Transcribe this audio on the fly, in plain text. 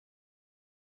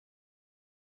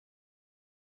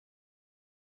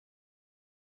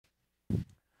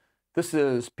This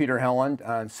is Peter Helland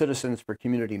on Citizens for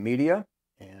Community Media,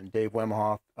 and Dave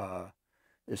Wemhoff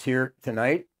is here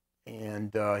tonight,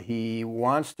 and he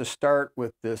wants to start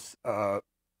with this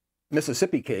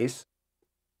Mississippi case.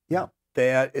 Yeah.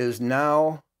 That is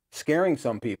now scaring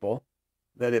some people,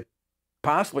 that it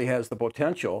possibly has the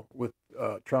potential with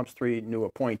Trump's 3 new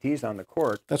appointees on the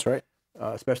court. That's right.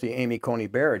 Especially Amy Coney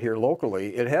Barrett here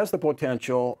locally. It has the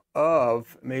potential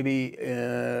of maybe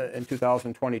in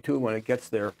 2022, when it gets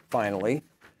there finally,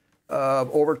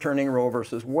 of overturning Roe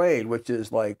versus Wade, which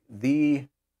is like the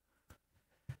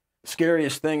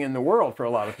scariest thing in the world for a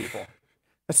lot of people.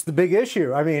 That's the big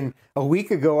issue. I mean, a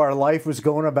week ago, our life was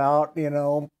going about,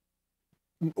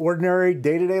 ordinary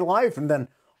day-to-day life. And then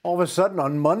all of a sudden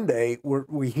on Monday,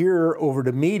 we hear over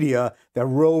the media that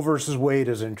Roe versus Wade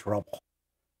is in trouble.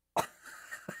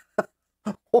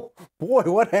 Oh, boy,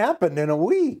 what happened in a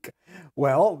week?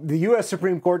 Well, the U.S.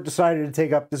 Supreme Court decided to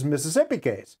take up this Mississippi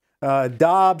case,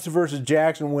 Dobbs versus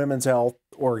Jackson Women's Health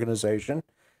Organization,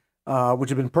 which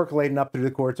had been percolating up through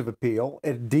the courts of appeal.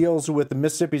 It deals with the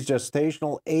Mississippi's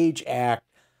Gestational Age Act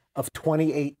of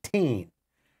 2018.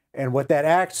 And what that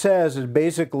act says is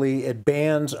basically it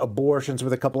bans abortions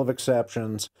with a couple of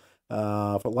exceptions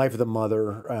for life of the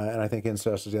mother, and I think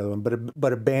incest is the other one,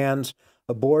 but it bans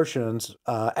abortions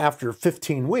after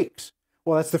 15 weeks.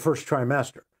 Well, that's the first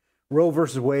trimester. Roe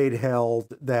versus Wade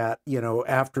held that,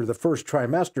 after the first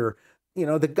trimester,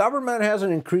 the government has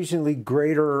an increasingly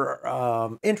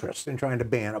greater interest in trying to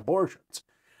ban abortions.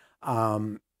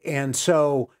 And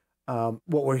so what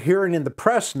we're hearing in the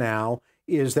press now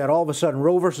is that all of a sudden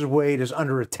Roe versus Wade is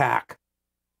under attack.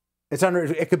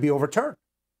 It could be overturned.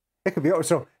 It could be over.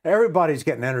 So everybody's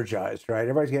getting energized, right?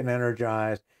 Everybody's getting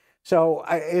energized. So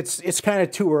it's kind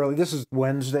of too early. This is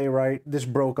Wednesday, right? This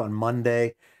broke on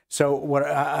Monday. So what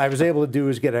I was able to do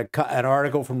is get an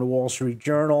article from the Wall Street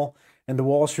Journal, and the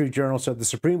Wall Street Journal said the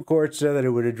Supreme Court said that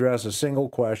it would address a single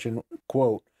question,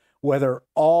 quote, whether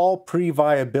all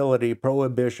pre-viability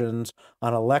prohibitions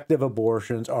on elective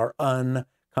abortions are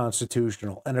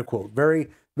unconstitutional, end of quote. Very,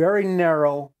 very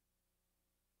narrow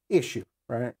issue,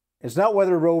 right? It's not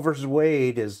whether Roe versus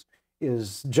Wade is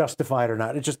justified or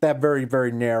not. It's just that very,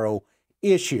 very narrow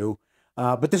issue.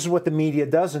 But this is what the media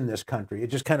does in this country. It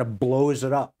just kind of blows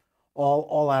it up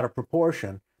all out of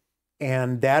proportion.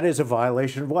 And that is a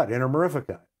violation of what? Inter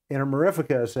Mirifica. Inter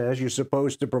Mirifica says you're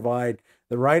supposed to provide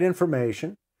the right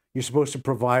information. You're supposed to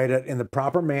provide it in the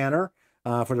proper manner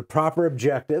for the proper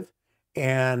objective.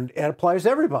 And it applies to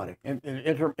everybody. And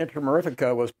Inter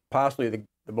Mirifica was possibly the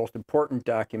most important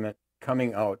document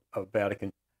coming out of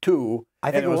Vatican II.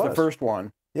 I think it was the first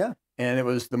one. Yeah. And it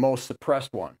was the most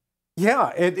suppressed one.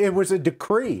 Yeah, it was a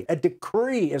decree. A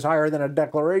decree is higher than a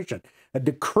declaration. The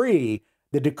decree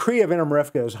of Inter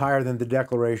Mirifica is higher than the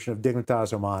Declaration of Dignitas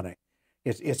Humanae.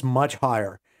 It's much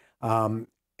higher. And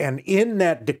in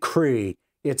that decree,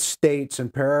 it states in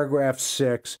paragraph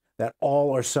 6 that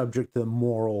all are subject to the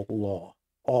moral law.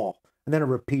 All. And then it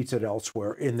repeats it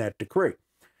elsewhere in that decree.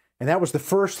 And that was the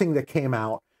first thing that came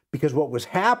out, because what was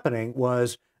happening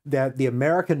was that the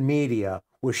American media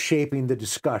was shaping the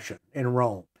discussion in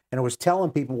Rome. And it was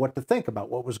telling people what to think about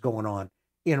what was going on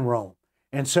in Rome.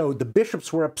 And so the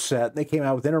bishops were upset. They came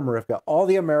out with Inter Mirifica. All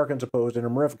the Americans opposed Inter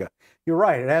Mirifica. You're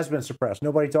right, it has been suppressed.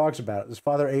 Nobody talks about it. This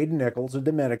Father Aidan Nichols, a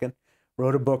Dominican,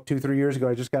 wrote a book 2-3 years ago.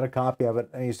 I just got a copy of it.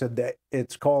 And he said that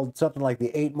it's called something like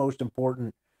the 8 most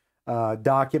important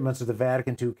documents of the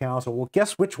Vatican II Council. Well,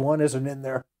 guess which one isn't in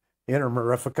there? Inter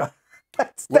Mirifica.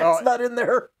 That's not in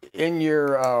there. In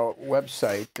your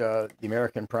website, The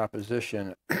American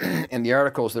Proposition, and the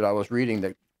articles that I was reading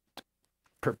that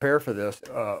prepare for this,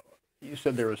 you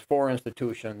said there was 4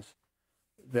 institutions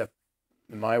that,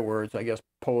 in my words, I guess,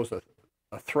 pose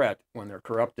a threat when they're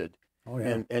corrupted. Oh,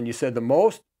 yeah. And you said the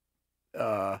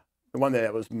one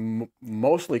that was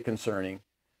mostly concerning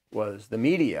was the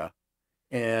media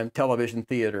and television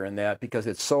theater and that, because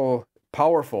it's so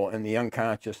powerful in the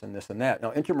unconscious and this and that.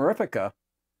 Now, Inter Mirifica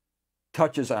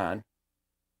touches on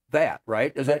that,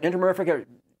 right? Is that Inter Mirifica?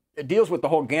 It deals with the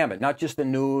whole gamut, not just the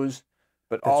news,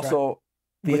 but also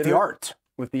right. With the arts.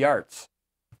 With the arts.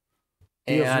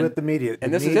 Deals with the media.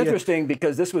 And this is interesting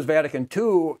because this was Vatican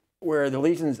II, where the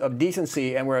legions of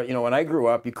decency, and where, when I grew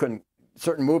up, you couldn't,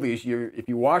 certain movies, if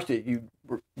you watched it, it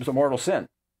was a mortal sin.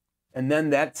 And then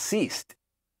that ceased.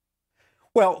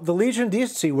 Well, the Legion of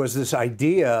Decency was this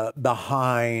idea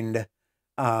behind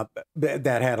that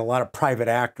had a lot of private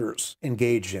actors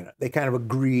engaged in it. They kind of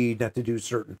agreed not to do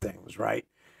certain things, right?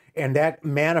 And that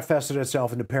manifested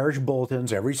itself in the parish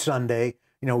bulletins every Sunday.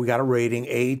 We got a rating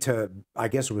A to, I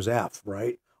guess it was F,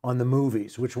 right, on the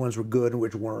movies, which ones were good and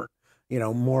which weren't.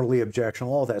 morally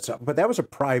objectionable, all that stuff. But that was a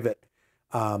private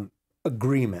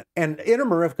agreement. And Inter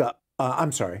Mirifica,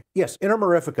 Inter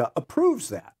Mirifica approves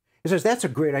that. It says that's a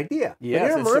great idea.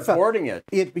 Yes, it's supporting it.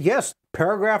 Yes,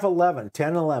 paragraph 11, 10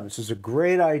 and 11 says a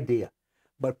great idea.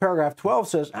 But paragraph 12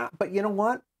 says, but you know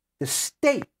what? The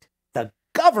state, the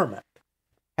government,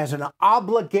 has an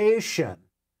obligation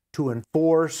to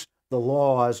enforce the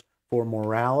laws for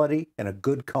morality and a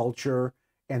good culture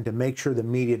and to make sure the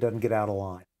media doesn't get out of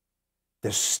line.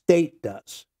 The state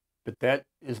does. But that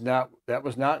was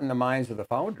not in the minds of the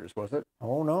founders, was it?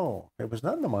 Oh, no. It was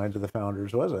not in the minds of the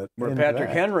founders, was it? Where Patrick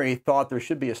Henry thought there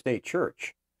should be a state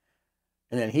church.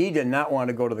 And then he did not want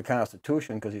to go to the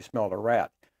Constitution because he smelled a rat.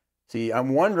 See,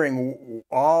 I'm wondering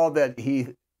all that he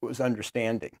was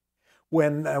understanding.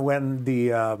 Well,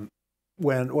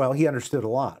 he understood a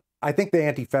lot. I think the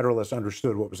Anti-Federalists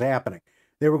understood what was happening.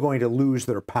 They were going to lose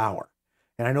their power.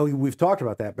 And I know we've talked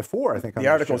about that before, I think. The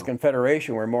Articles of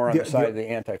Confederation were more on the side of the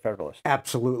Anti-Federalists.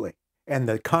 Absolutely. And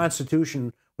the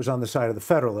Constitution was on the side of the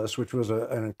Federalists, which was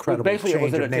an incredible change of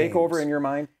names. Was it a takeover in your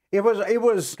mind? It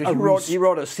was. You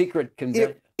wrote a secret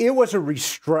convention. It was a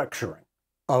restructuring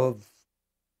of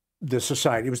the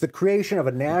society. It was the creation of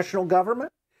a national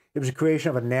government. It was the creation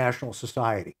of a national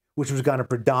society, which was going to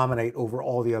predominate over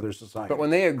all the other societies. But when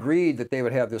they agreed that they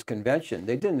would have this convention,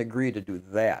 they didn't agree to do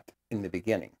that in the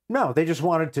beginning. No, they just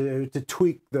wanted to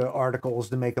tweak the articles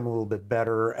to make them a little bit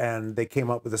better, and they came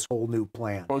up with this whole new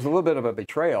plan. It was a little bit of a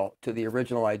betrayal to the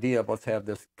original idea of let's have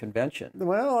this convention.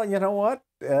 Well, you know what?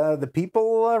 The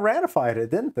people ratified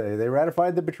it, didn't they? They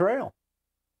ratified the betrayal.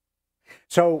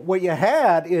 So what you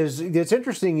had is, it's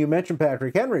interesting you mentioned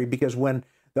Patrick Henry, because when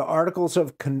the Articles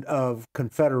of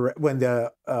when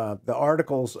the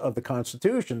Articles of the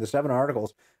Constitution, the 7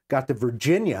 articles, got to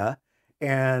Virginia,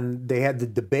 and they had the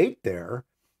debate there,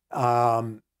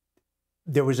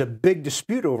 there was a big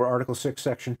dispute over Article 6,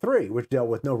 Section 3, which dealt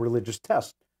with no religious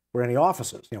test for any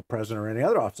offices, president or any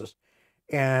other offices.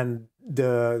 And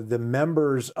the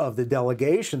members of the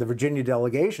delegation, the Virginia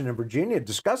delegation in Virginia,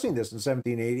 discussing this in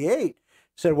 1788,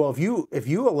 said, well, if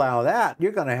you allow that,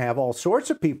 you're going to have all sorts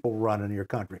of people running your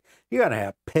country. You're going to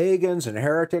have pagans and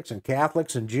heretics and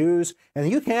Catholics and Jews, and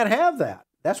you can't have that.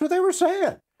 That's what they were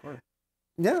saying. Right.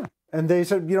 Yeah, and they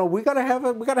said, we got to have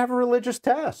a religious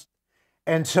test.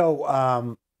 And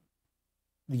so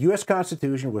the U.S.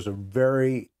 Constitution was a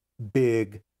very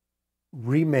big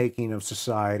remaking of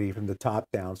society from the top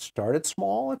down. Started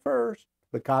small at first,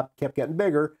 but kept getting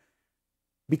bigger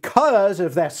because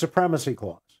of that supremacy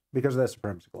clause.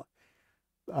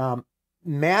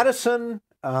 Madison,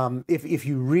 if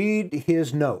you read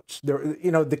his notes,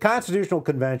 the Constitutional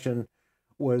Convention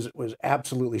was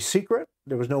absolutely secret.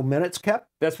 There was no minutes kept.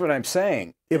 That's what I'm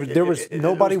saying. Nobody was. It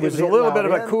was a little bit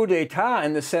of a coup d'état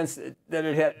in the sense that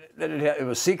it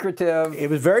was secretive. It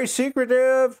was very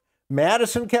secretive.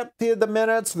 Madison kept the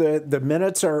minutes. The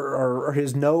minutes are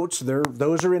his notes.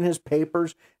 Those are in his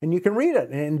papers, and you can read it.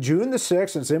 And June the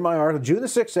 6th, it's in my article, June the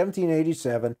 6th,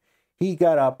 1787, he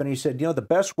got up and he said, the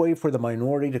best way for the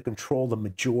minority to control the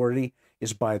majority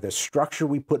is by the structure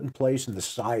we put in place and the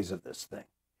size of this thing.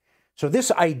 So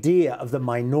this idea of the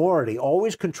minority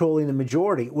always controlling the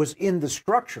majority was in the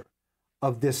structure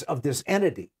of this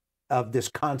entity, of this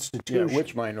Constitution. Yeah,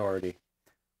 which minority?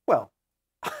 Well,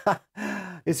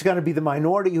 it's going to be the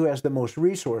minority who has the most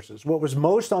resources. What was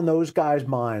most on those guys'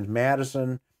 minds,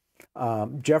 Madison,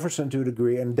 Jefferson to a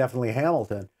degree, and definitely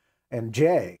Hamilton and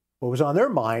Jay, what was on their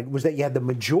mind was that you had the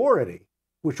majority,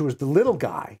 which was the little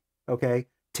guy, okay,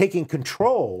 taking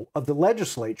control of the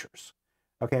legislatures,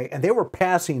 okay, and they were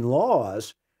passing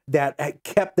laws that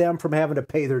kept them from having to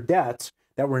pay their debts,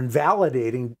 that were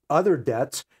invalidating other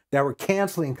debts, that were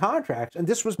canceling contracts, and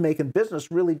this was making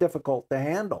business really difficult to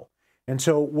handle. And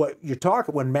so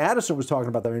when Madison was talking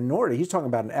about the minority, he's talking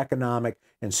about an economic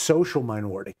and social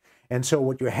minority. And so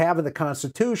what you have in the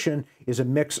Constitution is a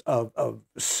mix of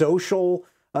social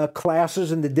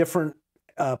classes in the different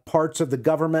parts of the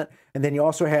government. And then you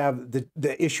also have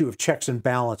the issue of checks and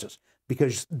balances,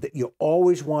 because you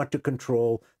always want to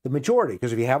control the majority.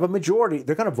 Because if you have a majority,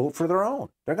 they're going to vote for their own.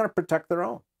 They're going to protect their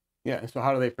own. Yeah, and so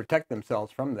how do they protect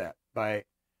themselves from that?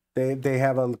 They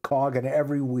have a cog in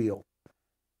every wheel.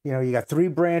 You got 3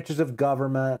 branches of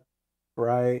government,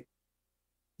 right?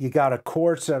 You got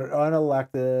courts that are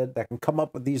unelected that can come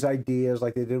up with these ideas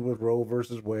like they did with Roe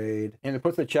versus Wade. And it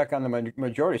puts the check on the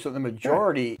majority. So the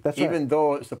majority, right. Even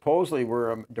though supposedly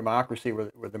we're a democracy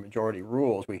where the majority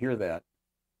rules, we hear that.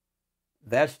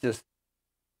 That's just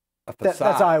a facade.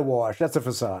 That's eyewash. That's a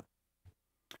facade.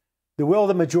 The will of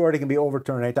the majority can be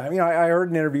overturned anytime. I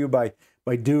heard an interview by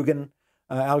Dugan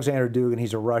Alexander Dugin.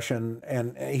 He's a Russian,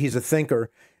 and he's a thinker.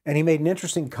 And he made an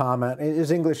interesting comment. His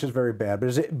English is very bad,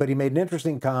 but he made an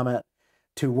interesting comment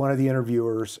to one of the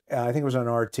interviewers. I think it was on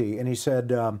RT, and he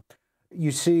said,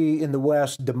 "You see, in the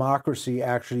West, democracy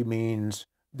actually means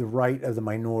the right of the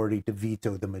minority to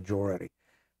veto the majority."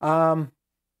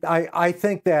 I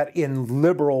think that in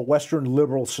Western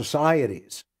liberal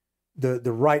societies, the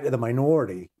right of the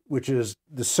minority, which is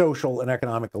the social and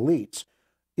economic elites,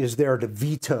 is there to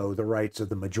veto the rights of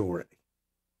the majority.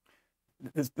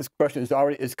 This question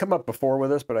it's come up before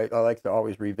with us, but I like to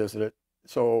always revisit it.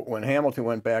 So when Hamilton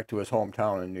went back to his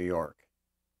hometown in New York,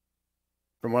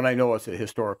 from what I know, it's a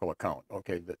historical account.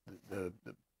 Okay, the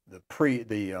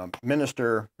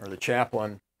minister or the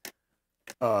chaplain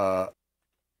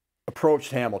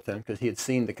approached Hamilton because he had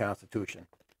seen the Constitution,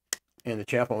 and the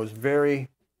chaplain was very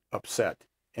upset,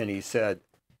 and he said,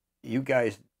 "You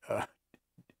guys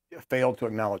failed to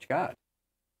acknowledge God."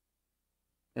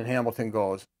 And Hamilton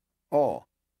goes, "Oh,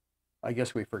 I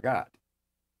guess we forgot."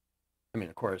 I mean,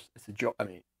 of course, it's a joke. I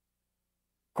mean,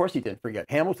 of course he didn't forget.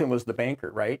 Hamilton was the banker,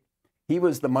 right? He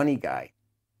was the money guy.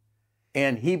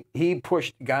 And he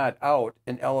pushed God out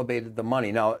and elevated the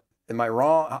money. Now, am I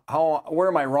wrong? Where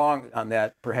am I wrong on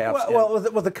that, perhaps? Well,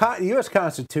 the U.S.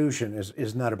 Constitution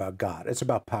is not about God. It's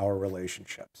about power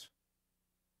relationships.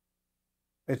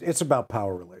 It's about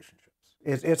power relationships.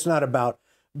 It's not about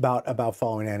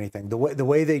following anything. The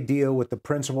way they deal with the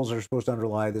principles that are supposed to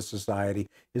underlie this society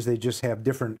is they just have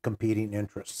different competing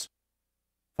interests.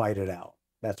 Fight it out.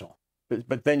 That's all.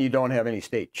 But then you don't have any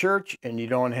state church, and you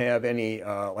don't have any,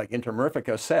 like Inter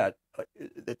Mirifica said,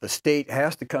 that the state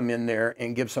has to come in there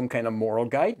and give some kind of moral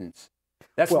guidance.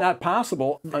 That's not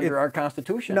possible under our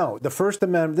Constitution. No, the First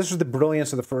Amendment, this is the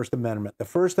brilliance of the First Amendment. The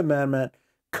First Amendment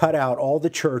cut out all the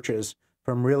churches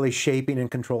from really shaping and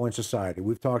controlling society.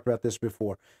 We've talked about this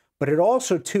before. But it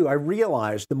also, too, I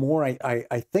realize the more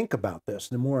I think about this,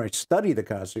 the more I study the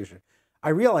Constitution, I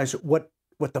realize what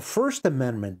the First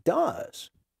Amendment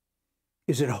does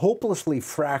is it hopelessly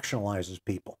fractionalizes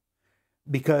people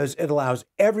because it allows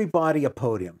everybody a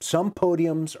podium. Some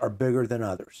podiums are bigger than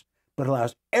others, but it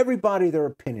allows everybody their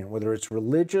opinion, whether it's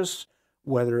religious,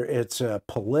 whether it's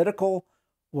political,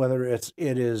 whether it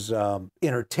is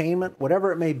entertainment,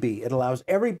 whatever it may be. It allows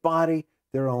everybody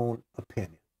their own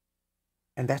opinion.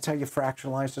 And that's how you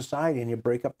fractionalize society and you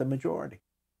break up the majority.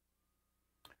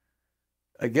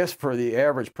 I guess for the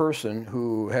average person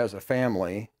who has a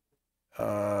family,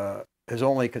 his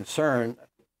only concern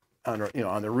on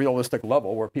the realistic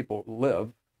level where people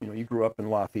live, you grew up in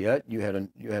Lafayette, you had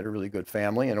a really good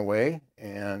family in a way,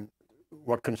 and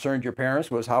what concerned your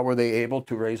parents was how were they able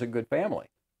to raise a good family.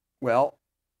 Well,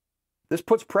 this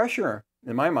puts pressure,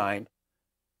 in my mind,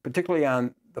 particularly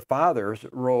on the father's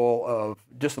role of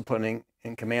disciplining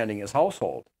and commanding his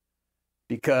household,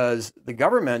 because the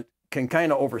government can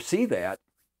kind of oversee that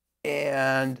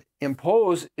and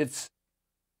impose its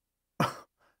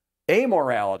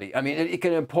immorality. I mean, it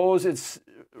can impose its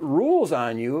rules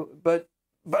on you, but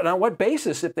on what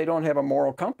basis if they don't have a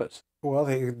moral compass? Well,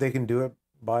 they can do it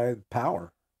by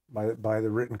power, by the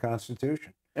written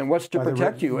Constitution. And what's to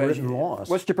protect you?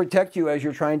 What's to protect you as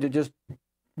you're trying to just...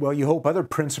 Well, you hope other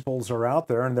principles are out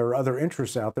there, and there are other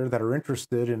interests out there that are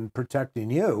interested in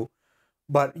protecting you,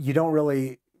 but you don't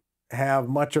really have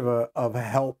much of a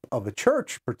help of a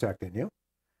church protecting you,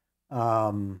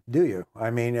 do you?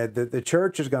 I mean, the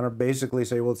church is going to basically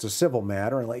say, well, it's a civil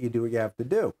matter and let you do what you have to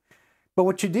do. But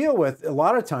what you deal with, a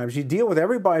lot of times, you deal with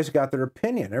everybody's got their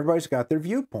opinion, everybody's got their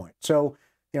viewpoint. So,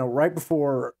 right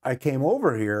before I came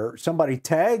over here, somebody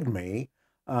tagged me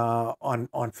on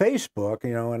Facebook,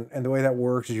 and the way that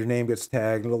works is your name gets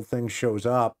tagged, a little thing shows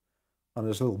up on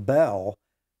this little bell.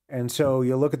 And so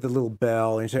you look at the little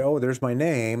bell and you say, oh, there's my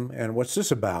name, and what's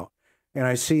this about? And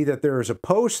I see that there is a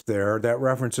post there that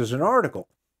references an article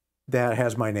that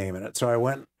has my name in it. So I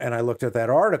went and I looked at that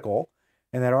article,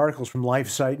 and that article is from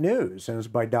LifeSite News, and it's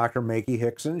by Dr. Makey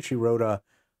Hickson. She wrote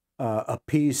a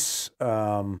piece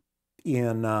in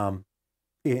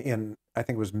I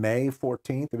think it was May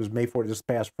 14th. It was May 4th, this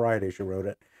past Friday she wrote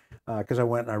it, because I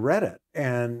went and I read it.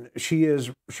 And she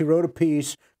wrote a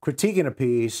piece critiquing a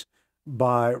piece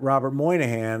by Robert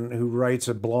Moynihan, who writes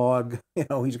a blog.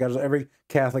 He's got every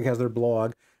Catholic has their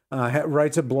blog.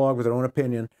 Writes a blog with their own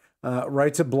opinion.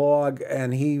 Writes a blog,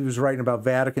 and he was writing about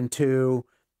Vatican II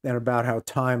and about how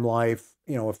Time Life,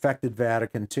 affected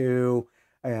Vatican II,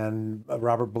 and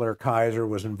Robert Blair Kaiser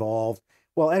was involved.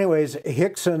 Well, anyways,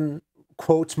 Hickson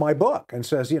quotes my book and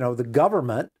says, the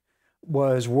government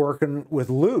was working with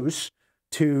Luce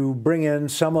to bring in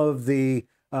some of the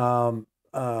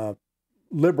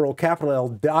liberal capital L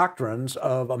doctrines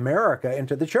of America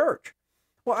into the church.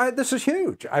 Well, this is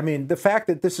huge. I mean, the fact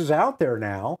that this is out there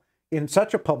now in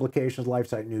such a publication as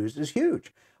LifeSite News is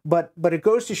huge. But it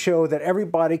goes to show that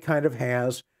everybody kind of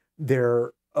has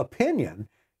their opinion.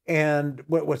 And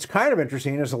what's kind of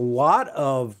interesting is a lot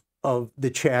of the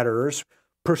chatterers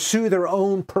pursue their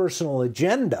own personal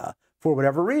agenda for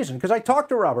whatever reason. Because I talked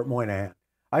to Robert Moynihan.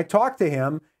 I talked to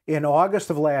him in August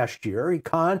of last year. He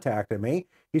contacted me.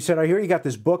 He said, I hear you got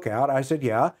this book out. I said,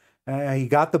 yeah. He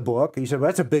got the book. He said, well,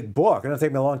 that's a big book. It'll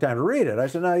take me a long time to read it. I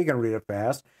said, no, you can read it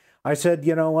fast. I said,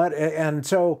 you know what? And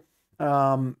so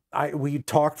we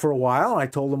talked for a while, and I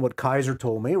told him what Kaiser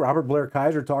told me. Robert Blair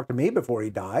Kaiser talked to me before he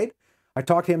died. I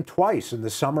talked to him twice in the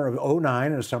summer of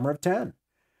 2009 and the summer of 2010.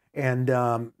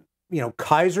 And, you know,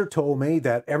 Kaiser told me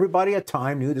that everybody at the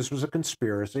time knew this was a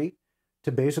conspiracy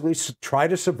to basically try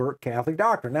to subvert Catholic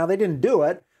doctrine. Now, they didn't do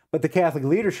it, but the Catholic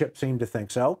leadership seemed to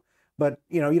think so. But,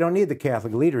 you know, you don't need the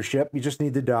Catholic leadership. You just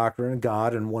need the doctrine of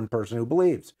God and one person who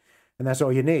believes. And that's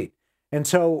all you need. And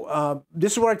so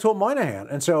this is what I told Moynihan.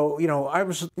 And so, you know, I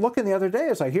was looking the other day.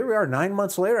 It's like, here we are 9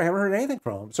 months later. I haven't heard anything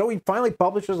from him. So he finally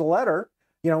publishes a letter,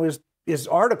 you know, his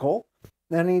article,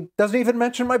 and he doesn't even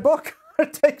mention my book.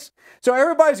 So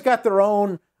everybody's got their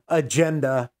own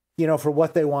agenda, you know, for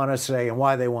what they want to say and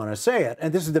why they want to say it.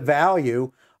 And this is the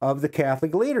value of the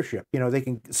Catholic leadership. You know, they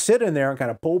can sit in there and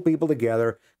kind of pull people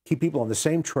together, keep people on the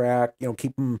same track, you know,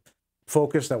 keep them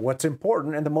focused on what's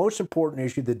important. And the most important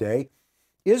issue of the day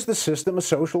is the system of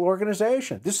social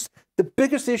organization. This is the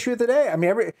biggest issue of the day. I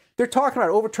mean, they're talking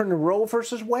about overturning Roe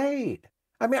versus Wade.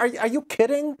 I mean, are you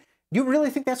kidding? You really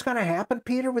think that's going to happen,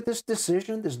 Peter, with this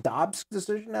decision, this Dobbs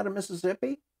decision out of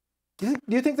Mississippi? Do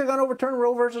you think they're going to overturn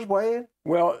Roe versus Wade?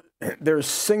 Well, they're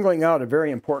singling out a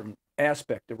very important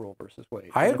aspect of Roe versus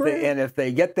Wade. I agree. And if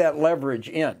they get that leverage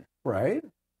in, right,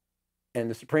 and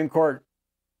the Supreme Court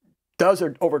does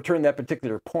overturn that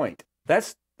particular point,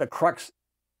 that's the crux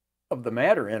of the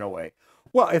matter in a way.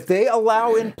 Well, if they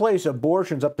allow in place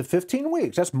abortions up to 15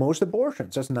 weeks, that's most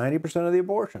abortions. That's 90% of the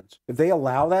abortions. If they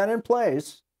allow that in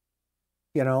place,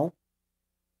 you know,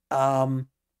 and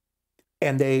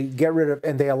they get rid of,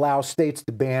 and they allow states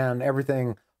to ban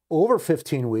everything over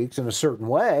 15 weeks in a certain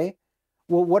way,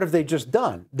 well, what have they just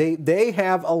done? They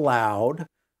have allowed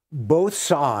both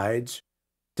sides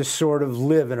to sort of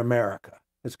live in America.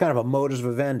 It's kind of a modus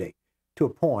vivendi to a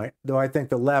point, though I think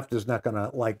the left is not going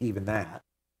to like even that.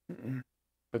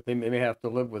 But they may have to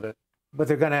live with it. But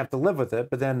they're going to have to live with it.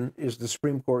 But then is the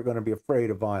Supreme Court going to be afraid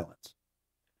of violence?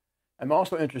 I'm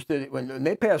also interested, when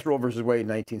they passed Roe versus Wade in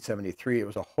 1973, it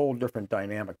was a whole different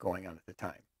dynamic going on at the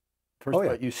time. First of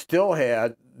all, you still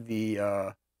had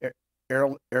the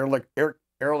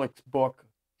Ehrlich's book,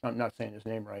 I'm not saying his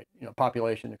name right, you know,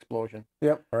 Population Explosion.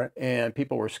 Yep, right. And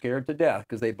people were scared to death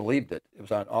because they believed it. It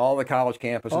was on all the college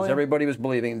campuses. Everybody was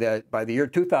believing that by the year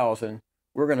 2000,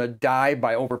 we're going to die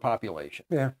by overpopulation.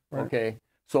 Yeah, right. Okay.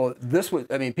 So this was,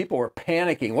 I mean, people were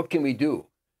panicking. What can we do?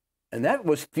 And that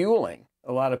was fueling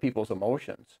a lot of people's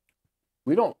emotions.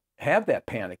 We don't have that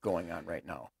panic going on right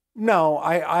now. No,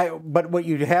 but what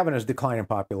you're having is declining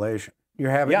population. You're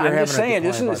having, yeah, you're I'm having just saying,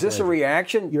 is this a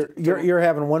reaction? You're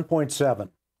having 1.7.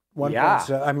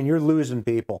 Yeah. I mean, you're losing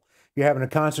people. You're having a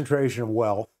concentration of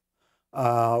wealth,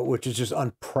 which is just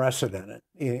unprecedented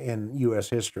in U.S.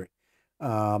 history.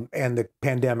 And the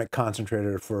pandemic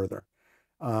concentrated it further.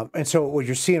 And so what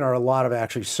you're seeing are a lot of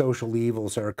actually social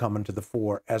evils that are coming to the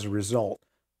fore as a result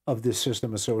of this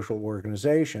system of social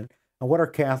organization. And what are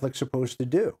Catholics supposed to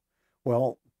do?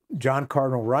 Well, John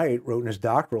Cardinal Wright wrote in his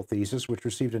doctoral thesis, which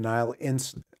received a nihil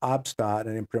obstat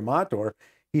and imprimatur,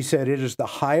 he said, it is the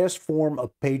highest form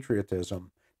of patriotism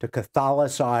to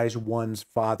Catholicize one's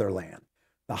fatherland.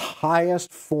 The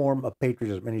highest form of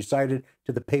patriotism. And he cited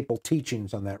to the papal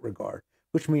teachings on that regard,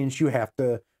 which means you have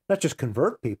to not just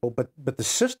convert people, but the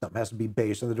system has to be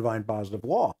based on the divine positive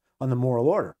law, on the moral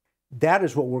order. That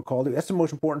is what we're called to do. That's the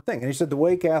most important thing. And he said the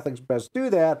way Catholics best do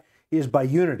that is by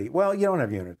unity. Well, you don't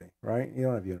have unity, right? You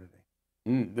don't have unity.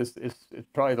 It's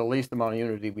probably the least amount of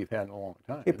unity we've had in a long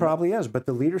time. It probably is, but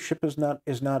the leadership is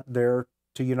not there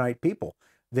to unite people.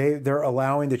 They're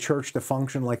allowing the church to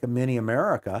function like a mini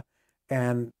America,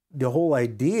 and the whole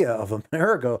idea of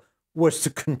America was to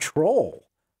control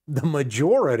the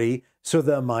majority so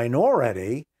the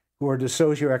minority, who are the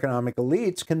socioeconomic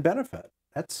elites, can benefit.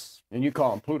 And you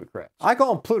call them plutocrats. I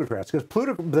call them plutocrats because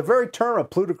the very term of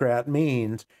plutocrat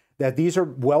means that these are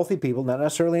wealthy people, not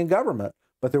necessarily in government,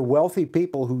 but they're wealthy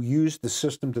people who use the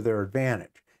system to their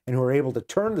advantage and who are able to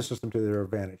turn the system to their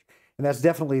advantage. And that's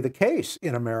definitely the case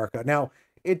in America. Now,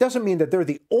 it doesn't mean that they're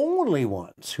the only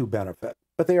ones who benefit,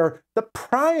 but they are the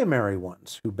primary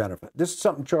ones who benefit. This is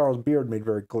something Charles Beard made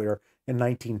very clear in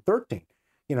 1913.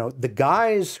 You know, the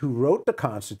guys who wrote the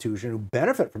Constitution, who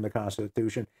benefit from the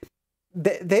Constitution,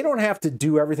 they don't have to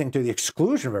do everything to the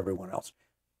exclusion of everyone else.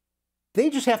 They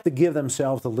just have to give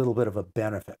themselves a little bit of a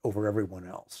benefit over everyone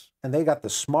else. And they got the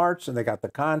smarts, and they got the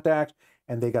contacts,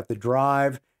 and they got the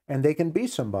drive, and they can be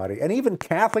somebody. And even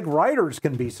Catholic writers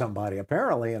can be somebody,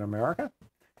 apparently, in America.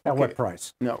 At what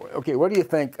price? No. Okay. What do you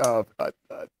think of?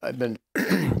 I've been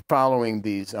following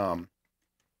these.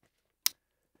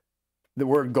 The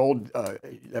word gold.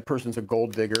 That person's a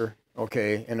gold digger.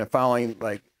 Okay, and I'm following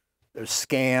like there's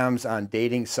scams on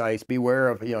dating sites. Beware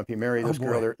of, you know, if you marry this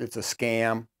girl, it's a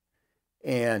scam,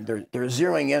 and they're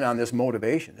zeroing in on this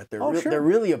motivation that they're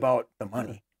really about the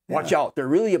money. Yeah. Watch out, they're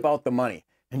really about the money.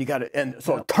 And you got to, and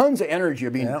so tons of energy are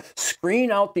being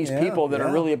screen out these people that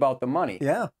are really about the money.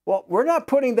 Yeah. Well, we're not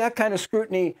putting that kind of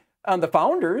scrutiny on the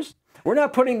founders. We're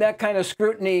not putting that kind of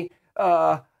scrutiny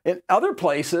in other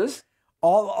places.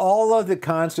 All of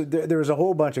the there was a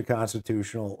whole bunch of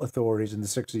constitutional authorities in the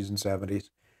 60s and 70s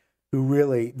who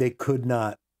really, they could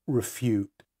not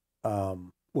refute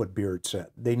what Beard said.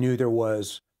 They knew there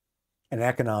was an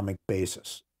economic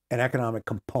basis, an economic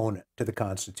component to the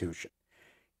Constitution.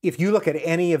 If you look at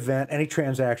any event, any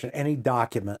transaction, any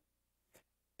document,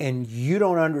 and you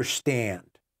don't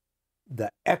understand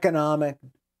the economic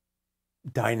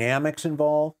dynamics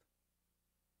involved,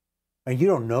 and you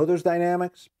don't know those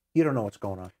dynamics, you don't know what's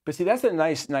going on. But see, that's a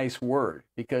nice word,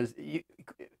 because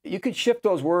you could shift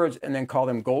those words and then call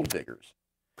them gold diggers.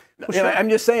 Well, sure.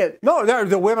 I'm just saying. No,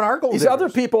 the women are gold diggers. These other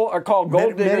people are called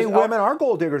gold diggers. Many women are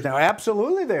gold diggers now.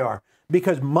 Absolutely they are.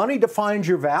 Because money defines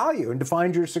your value and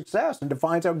defines your success and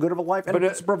defines how good of a life, and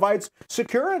it provides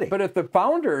security. But if the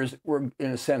founders were,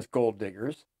 in a sense, gold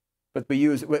diggers, but we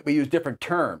use different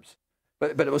terms,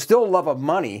 but it was still love of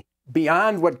money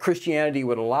beyond what Christianity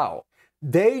would allow.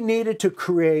 They needed to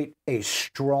create a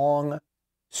strong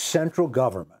central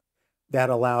government that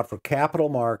allowed for capital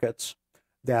markets,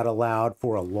 that allowed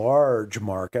for a large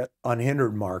market,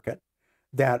 unhindered market,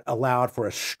 that allowed for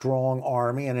a strong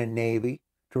army and a navy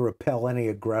to repel any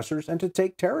aggressors and to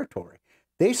take territory.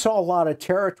 They saw a lot of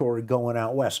territory going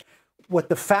out west. What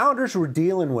the founders were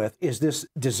dealing with is this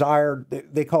desire,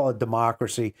 they call it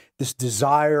democracy, this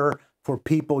desire for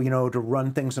people, you know, to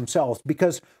run things themselves.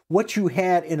 Because what you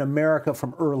had in America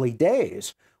from early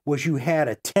days was you had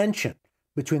a tension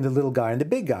between the little guy and the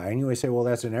big guy. And you always say, well,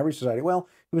 that's in every society. Well,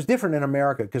 it was different in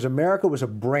America because America was a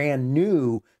brand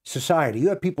new society. You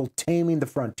had people taming the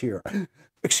frontier.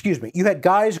 Excuse me, you had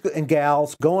guys and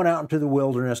gals going out into the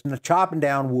wilderness and chopping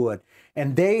down wood,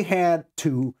 and they had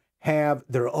to have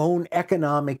their own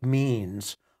economic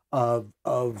means of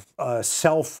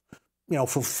self, you know,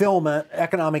 fulfillment,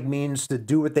 economic means to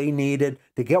do what they needed,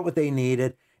 to get what they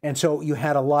needed. And so you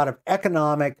had a lot of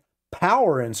economic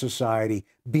power in society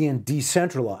being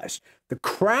decentralized. The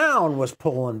crown was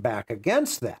pulling back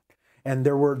against that. And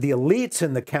there were the elites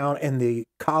in the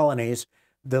colonies.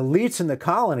 The elites in the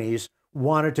colonies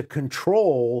wanted to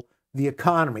control the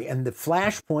economy, and the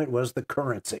flashpoint was the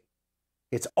currency.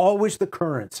 It's always the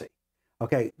currency.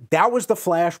 Okay, that was the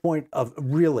flashpoint of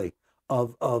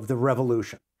the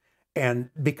revolution. And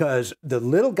because the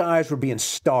little guys were being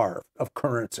starved of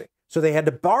currency, so they had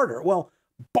to barter. Well,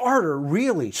 barter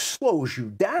really slows you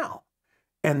down.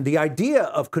 And the idea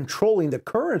of controlling the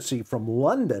currency from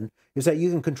London is that you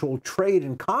can control trade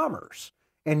and commerce,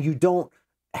 and you don't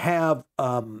have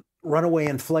runaway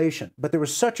inflation. But there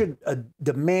was such a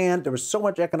demand, there was so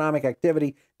much economic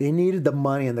activity, they needed the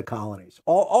money in the colonies.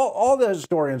 All the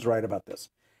historians write about this.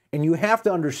 And you have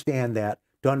to understand that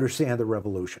to understand the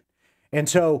revolution. And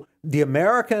so the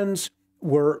Americans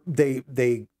were,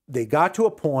 they got to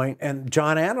a point, and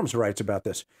John Adams writes about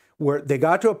this, where they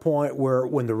got to a point where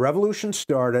when the revolution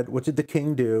started, what did the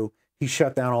king do? He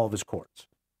shut down all of his courts,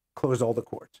 closed all the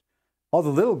courts. All the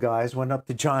little guys went up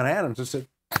to John Adams and said,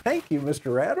 "Thank you,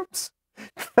 Mr. Adams.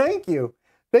 Thank you.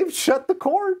 They've shut the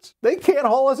courts. They can't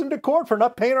haul us into court for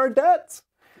not paying our debts."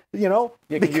 You know?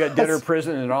 Yeah, because you had debtor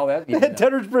prison and all that. They had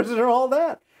debtor's prison and all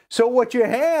that. So what you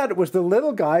had was the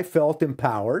little guy felt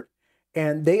empowered,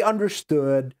 and they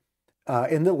understood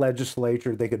in the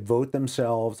legislature they could vote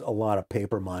themselves a lot of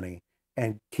paper money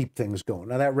and keep things going.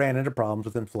 Now that ran into problems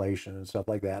with inflation and stuff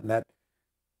like that,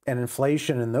 and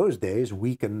inflation in those days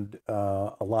weakened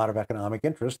a lot of economic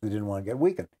interest. They didn't want to get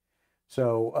weakened.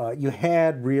 So you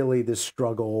had really this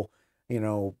struggle, you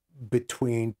know,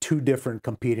 between two different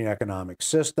competing economic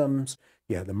systems.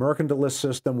 You had the mercantilist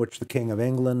system, which the King of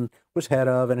England was head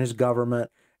of, and his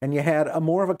government, and you had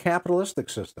more of a capitalistic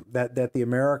system that the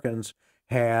Americans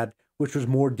had, which was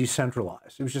more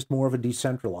decentralized. It was just more of a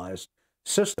decentralized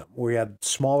system where you had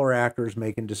smaller actors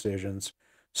making decisions.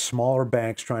 smaller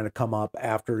banks trying to come up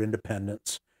after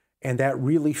independence. And that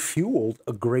really fueled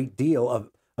a great deal of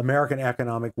American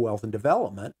economic wealth and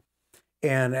development.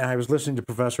 And I was listening to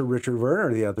Professor Richard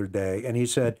Werner the other day, and he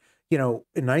said, you know,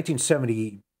 in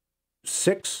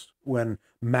 1976, when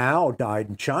Mao died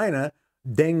in China,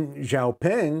 Deng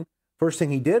Xiaoping, first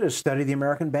thing he did is study the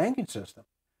American banking system,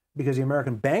 because the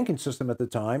American banking system at the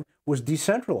time was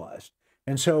decentralized.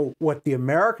 And so what the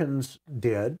Americans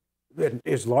did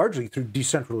is largely through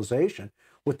decentralization.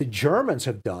 What the Germans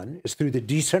have done is through the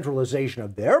decentralization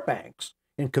of their banks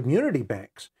and community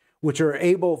banks, which are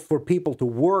able for people to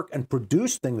work and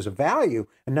produce things of value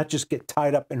and not just get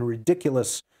tied up in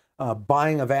ridiculous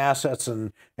buying of assets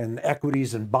and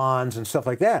equities and bonds and stuff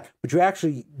like that. But you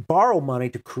actually borrow money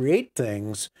to create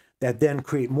things that then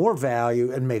create more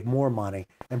value and make more money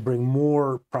and bring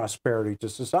more prosperity to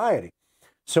society.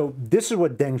 So this is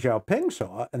what Deng Xiaoping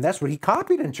saw, and that's what he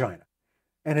copied in China.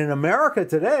 And in America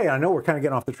today, I know we're kind of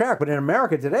getting off the track, but in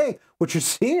America today, what you're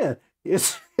seeing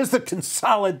is the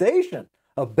consolidation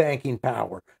of banking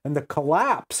power and the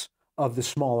collapse of the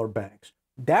smaller banks.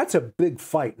 That's a big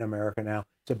fight in America now.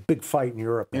 It's a big fight in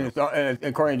Europe now. And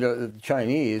according to the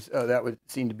Chinese, that would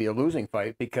seem to be a losing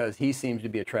fight, because he seems to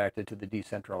be attracted to the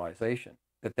decentralization,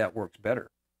 that works better.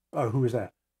 Who is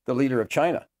that? The leader of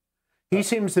China. He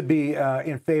seems to be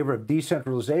in favor of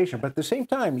decentralization, but at the same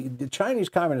time, the Chinese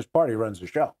Communist Party runs the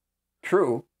show.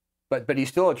 True, but he's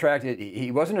still attracted.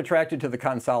 He wasn't attracted to the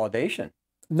consolidation.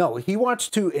 No, he wants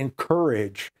to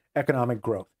encourage economic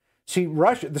growth. See,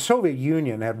 Russia, the Soviet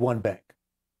Union had one bank.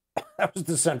 That was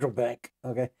the central bank,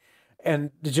 okay?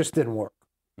 And it just didn't work.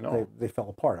 No. They fell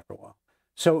apart after a while.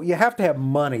 So you have to have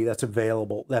money that's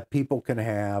available that people can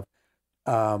have,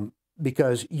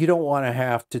 because you don't want to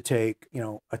have to take, you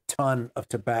know, a ton of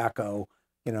tobacco,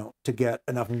 you know, to get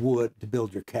enough wood to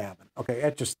build your cabin. Okay,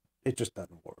 it just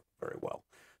doesn't work very well.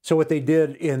 So what they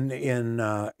did in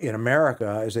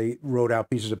America is they wrote out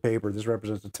pieces of paper. This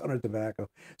represents a ton of tobacco.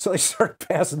 So they started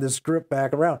passing this script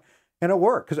back around, and it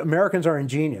worked because Americans are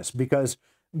ingenious, because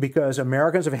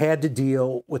Americans have had to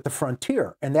deal with the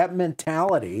frontier, and that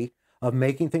mentality of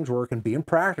making things work and being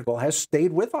practical has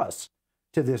stayed with us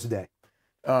to this day.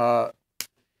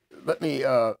 Let me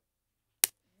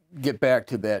get back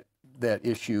to that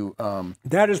issue.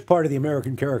 That is part of the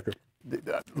American character.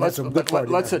 Let's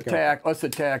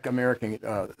attack American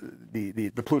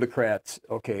the plutocrats,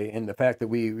 okay, and the fact that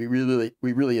we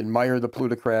really admire the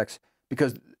plutocrats,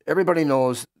 because everybody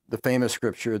knows the famous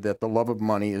scripture that the love of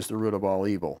money is the root of all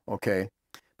evil, okay,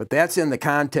 but that's in the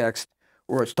context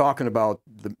where it's talking about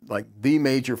the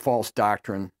major false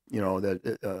doctrine, you know,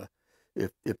 that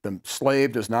if the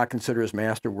slave does not consider his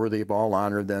master worthy of all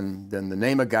honor, then the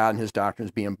name of God and his doctrine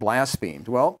is being blasphemed.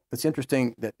 Well, it's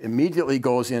interesting that immediately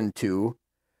goes into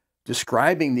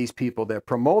describing these people that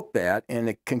promote that, and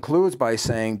it concludes by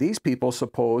saying these people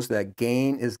suppose that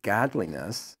gain is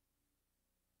godliness.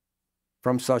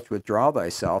 From such withdraw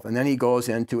thyself. And then he goes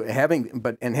into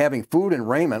having food and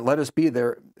raiment, let us be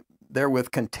therewith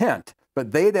content.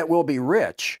 But they that will be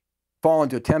rich fall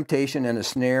into temptation and a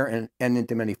snare, and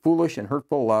into many foolish and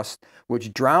hurtful lusts,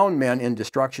 which drown men in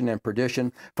destruction and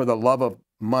perdition. For the love of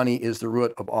money is the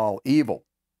root of all evil,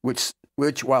 which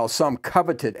while some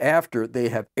coveted after, they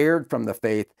have erred from the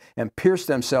faith and pierced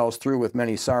themselves through with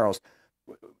many sorrows.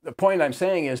 The point I'm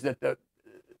saying is that the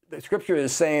scripture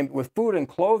is saying with food and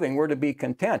clothing, we're to be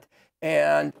content.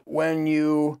 And when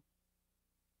you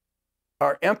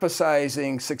are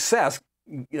emphasizing success,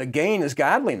 gain is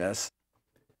godliness,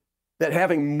 that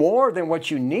having more than what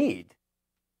you need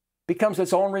becomes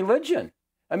its own religion.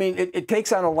 I mean, it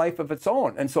takes on a life of its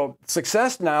own. And so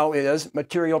success now is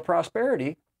material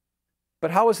prosperity.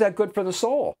 But how is that good for the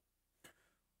soul?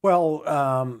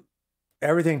 Well,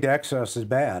 everything to excess is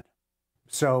bad.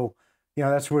 So, you know,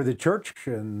 that's where the church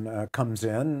comes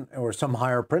in, or some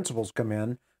higher principles come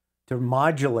in to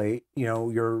modulate, you know,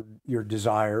 your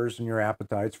desires and your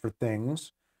appetites for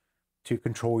things, to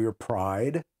control your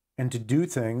pride, and to do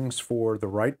things for the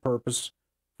right purpose,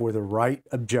 for the right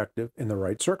objective, in the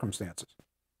right circumstances.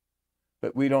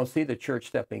 But we don't see the church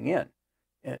stepping in.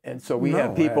 And so we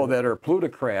have people that are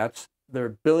plutocrats, they're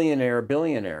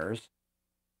billionaires,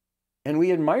 and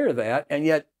we admire that, and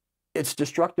yet it's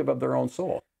destructive of their own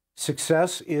soul.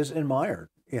 Success is admired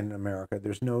in America.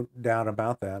 There's no doubt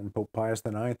about that. And Pope Pius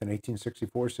IX in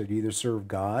 1864 said, you either serve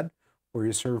God or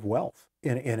you serve wealth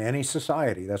in any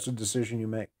society. That's a decision you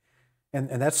make.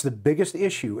 And that's the biggest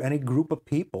issue any group of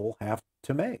people have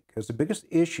to make. It's the biggest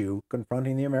issue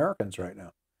confronting the Americans right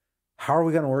now. How are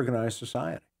we going to organize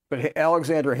society? But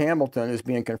Alexander Hamilton is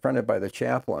being confronted by the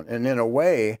chaplain. And in a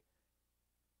way,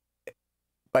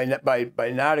 by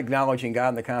not acknowledging God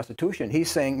and the Constitution,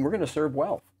 he's saying we're going to serve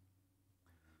wealth.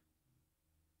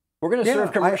 We're going to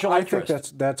serve commercial interest. I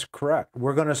think that's correct.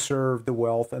 We're going to serve the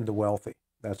wealth and the wealthy.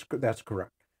 That's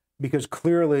correct. Because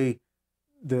clearly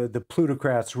the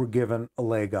plutocrats were given a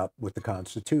leg up with the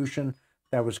Constitution.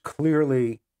 That was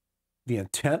clearly the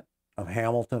intent of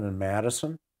Hamilton and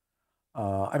Madison.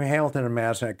 I mean, Hamilton and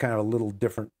Madison had kind of a little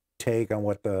different take on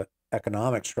what the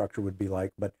economic structure would be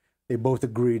like, but they both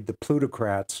agreed the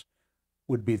plutocrats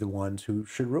would be the ones who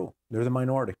should rule. They're the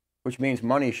minority. Which means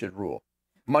money should rule.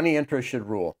 Money interest should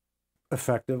rule.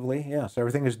 Effectively, yes.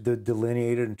 Everything is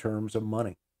delineated in terms of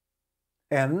money.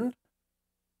 And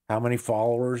how many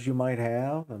followers you might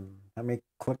have and how many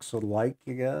clicks of like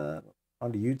you get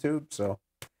onto YouTube. So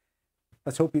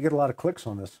let's hope you get a lot of clicks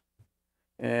on this.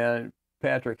 And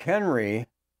Patrick Henry,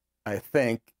 I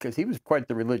think, because he was quite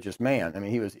the religious man. I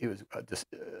mean, he was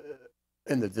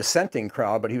in the dissenting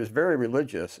crowd, but he was very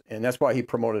religious. And that's why he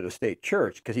promoted a state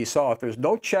church, because he saw if there's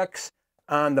no checks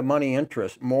on the money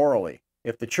interest morally,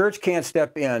 if the church can't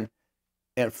step in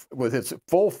and with its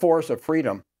full force of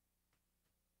freedom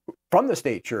from the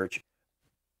state church,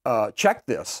 check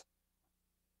this,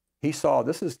 he saw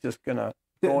this is just going to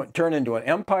turn into an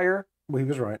empire. Well, he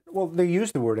was right. Well, they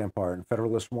used the word empire in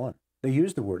Federalist 1. They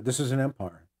used the word, this is an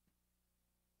empire.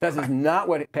 That is not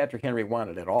what Patrick Henry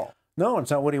wanted at all. No,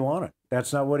 it's not what he wanted.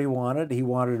 That's not what he wanted. He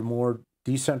wanted a more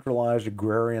decentralized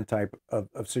agrarian type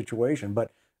of situation.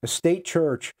 But the state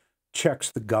church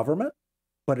checks the government,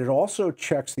 but it also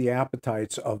checks the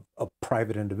appetites of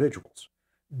private individuals.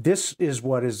 This is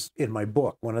what is in my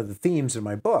book, one of the themes in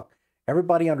my book.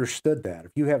 Everybody understood that.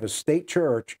 If you have a state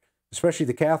church, especially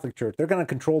the Catholic Church, they're going to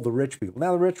control the rich people.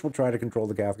 Now, the rich will try to control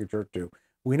the Catholic Church too.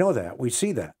 We know that. We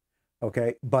see that.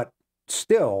 Okay? But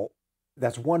still,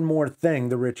 that's one more thing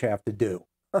the rich have to do,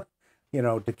 you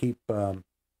know, to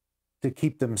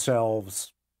keep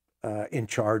themselves in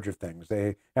charge of things.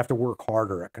 They have to work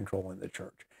harder at controlling the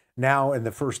church. Now, in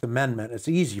the First Amendment, it's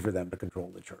easy for them to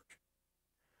control the church.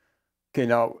 Okay,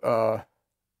 now,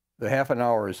 the half an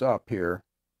hour is up here.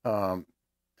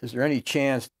 Is there any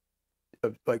chance,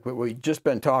 of, like what we've just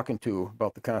been talking to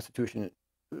about the Constitution,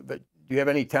 but do you have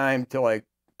any time to like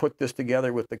put this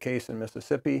together with the case in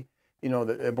Mississippi? You know,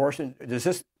 the abortion, does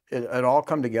this at all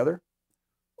come together?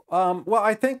 Well,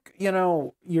 I think, you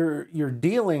know, you're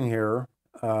dealing here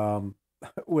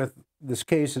with this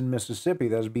case in Mississippi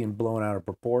that's being blown out of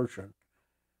proportion.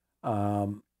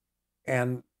 And,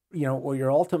 you know, what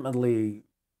you're ultimately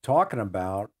talking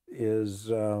about is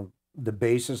the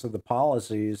basis of the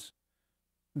policies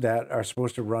that are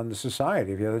supposed to run the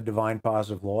society. If you had a divine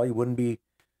positive law, you wouldn't be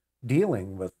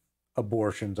dealing with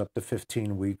abortions up to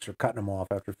 15 weeks or cutting them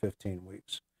off after 15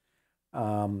 weeks.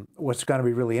 What's going to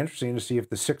be really interesting to see if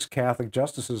the 6 Catholic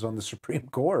justices on the Supreme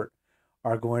Court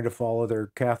are going to follow their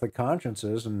Catholic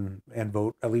consciences and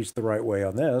vote at least the right way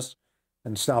on this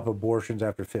and stop abortions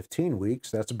after 15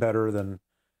 weeks. That's better than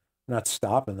not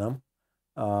stopping them.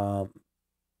 And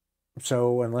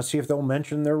let's see if they'll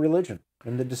mention their religion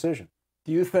in the decision.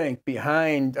 Do you think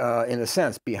behind, in a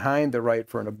sense, behind the right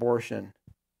for an abortion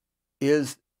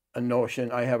is a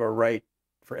notion, I have a right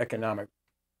for economic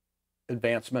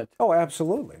advancement? Oh,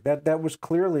 absolutely. That was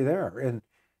clearly there, and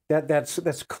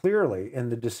that's clearly in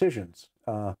the decisions.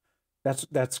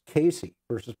 That's Casey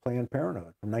versus Planned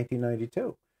Parenthood from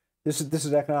 1992. This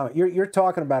is economic. You're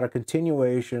talking about a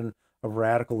continuation of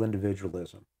radical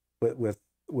individualism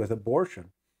with abortion,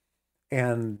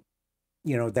 and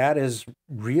you know that is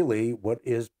really what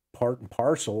is part and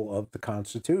parcel of the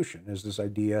Constitution, is this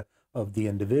idea of the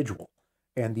individual.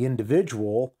 And the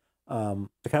individual,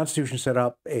 the Constitution set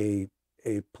up a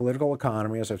political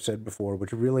economy, as I've said before,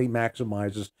 which really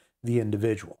maximizes the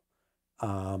individual.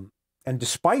 And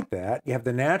despite that, you have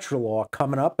the natural law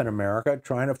coming up in America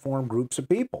trying to form groups of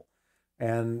people.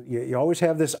 And you always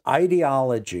have this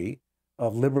ideology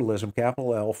of liberalism,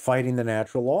 capital L, fighting the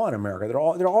natural law in America.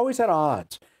 They're always at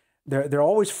odds. They're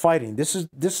always fighting. This is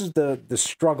the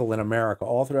struggle in America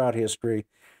all throughout history.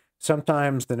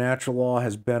 Sometimes the natural law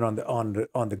has been on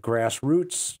the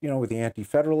grassroots, you know, with the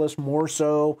anti-federalists more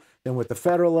so than with the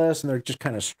federalists, and they're just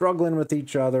kind of struggling with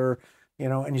each other, you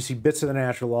know. And you see bits of the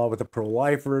natural law with the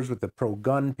pro-lifers, with the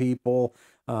pro-gun people,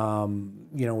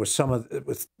 you know, with some of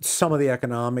the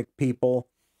economic people.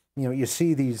 You know, you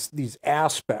see these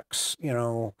aspects, you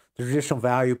know, the traditional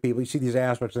value people. You see these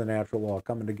aspects of the natural law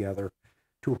coming together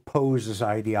to oppose this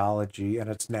ideology and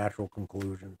its natural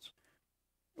conclusions.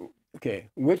 Okay,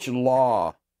 which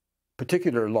law,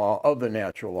 particular law of the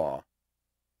natural law,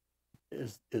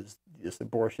 is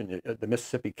abortion? The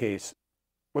Mississippi case,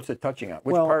 what's it touching on?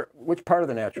 Which part of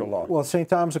the natural law? Well, St.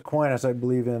 Thomas Aquinas, I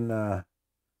believe in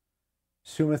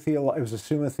It was a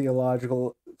Summa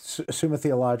Theologica,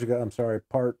 I'm sorry,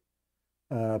 part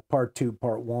 2,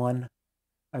 part 1,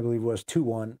 I believe it was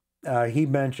 2:1. He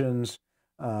mentions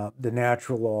the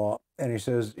natural law, and he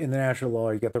says, in the natural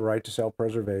law, you get the right to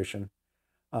self-preservation,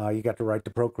 you got the right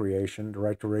to procreation, the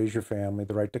right to raise your family,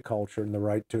 the right to culture, and the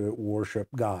right to worship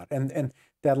God. And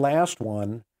that last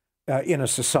one, in a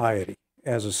society,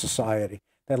 as a society,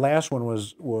 that last one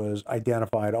was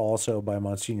identified also by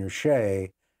Monsignor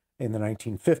Shea in the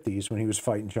 1950s when he was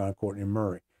fighting John Courtney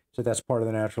Murray. So that's part of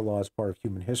the natural law, it's part of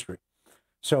human history.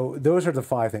 So those are the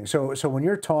 5 things. So when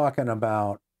you're talking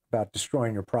about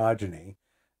destroying your progeny,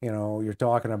 you're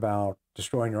talking about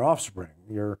destroying your offspring.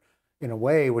 You're, in a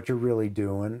way, what you're really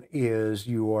doing is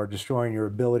you are destroying your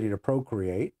ability to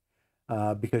procreate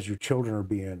because your children are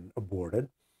being aborted.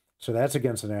 So that's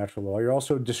against the natural law. You're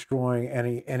also destroying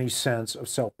any sense of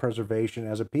self-preservation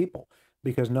as a people,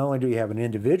 because not only do you have an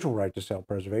individual right to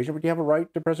self-preservation, but you have a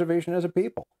right to preservation as a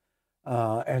people.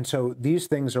 And so these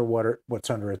things are what's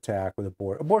under attack with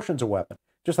abortion. Abortion's a weapon,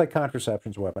 just like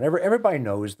contraception's a weapon. Everybody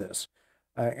knows this,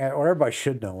 or everybody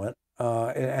should know it.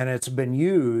 And it's been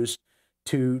used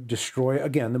to destroy,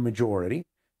 again, the majority.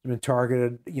 It's been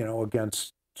targeted,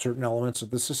 against certain elements of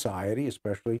the society,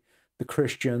 especially the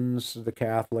Christians, the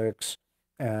Catholics,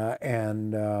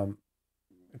 and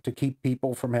to keep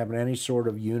people from having any sort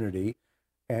of unity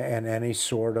and any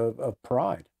sort of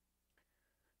pride.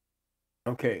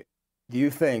 Okay. Do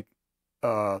you think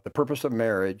the purpose of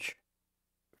marriage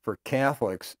for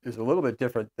Catholics is a little bit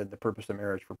different than the purpose of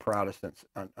marriage for Protestants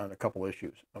on a couple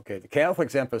issues? Okay. The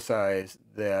Catholics emphasize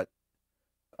that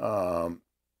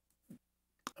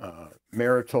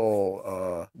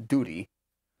marital duty,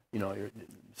 your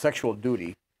sexual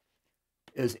duty,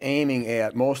 is aiming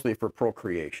at mostly for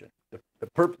procreation.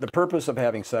 The purpose of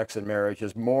having sex in marriage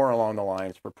is more along the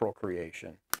lines for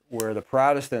procreation, where the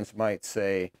Protestants might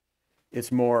say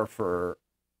it's more for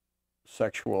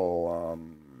sexual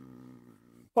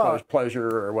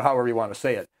pleasure, or however you want to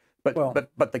say it.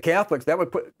 But the Catholics, that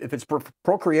would put, if it's for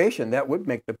procreation, that would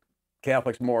make the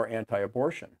Catholics more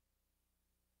anti-abortion.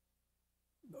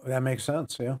 That makes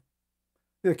sense, yeah.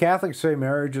 The Catholics say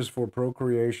marriage is for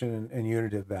procreation and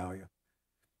unitive value.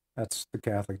 That's the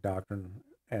Catholic doctrine,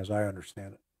 as I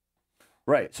understand it.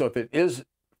 Right. So if it is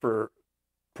for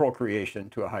procreation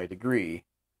to a high degree,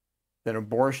 then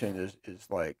abortion is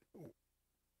like,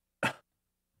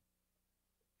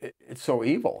 it's so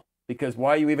evil, because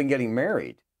why are you even getting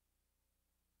married?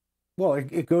 Well,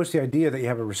 it goes to the idea that you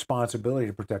have a responsibility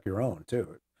to protect your own,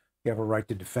 too. You have a right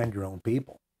to defend your own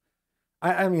people.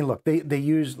 I mean, look,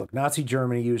 Nazi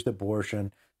Germany used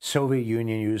abortion. Soviet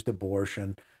Union used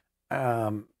abortion.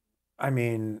 I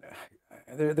mean,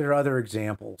 there are other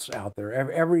examples out there.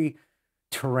 Every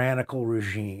tyrannical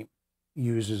regime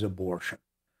uses abortion.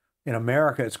 In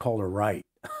America, it's called a right.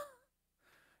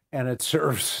 And it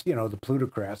serves, the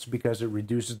plutocrats because it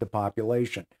reduces the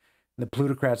population. And the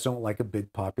plutocrats don't like a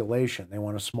big population. They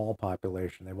want a small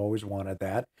population. They've always wanted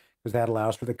that because that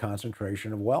allows for the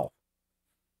concentration of wealth.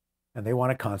 And they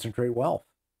want to concentrate wealth.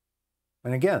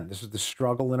 And again, this is the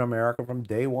struggle in America from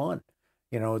day one.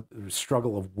 The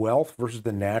struggle of wealth versus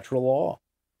the natural law,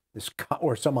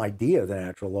 or some idea of the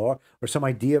natural law, or some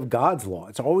idea of God's law.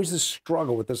 It's always this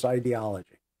struggle with this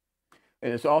ideology.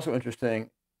 And it's also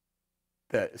interesting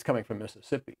that it's coming from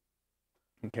Mississippi.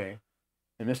 Okay.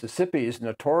 And Mississippi is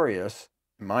notorious,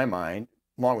 in my mind,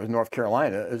 along with North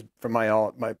Carolina, as from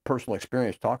my personal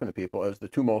experience talking to people, as the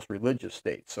 2 most religious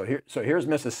states. So here's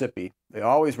Mississippi. They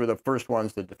always were the first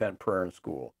ones to defend prayer in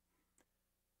school.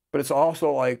 But it's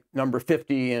also like number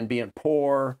 50 in being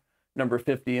poor, number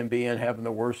 50 in having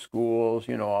the worst schools,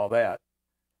 all that.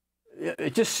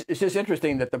 It's just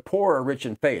interesting that the poor are rich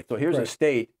in faith. So here's a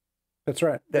state that's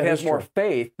right that has more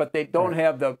faith, but they don't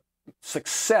have the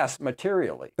success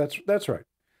materially. That's right.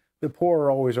 The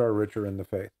poor always are richer in the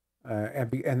faith,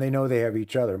 and they know they have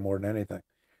each other more than anything.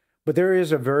 But there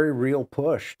is a very real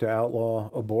push to outlaw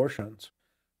abortions.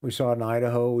 We saw it in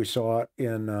Idaho. We saw it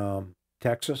in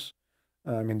Texas.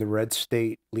 I mean, the red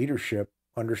state leadership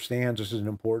understands this is an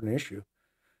important issue.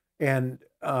 And,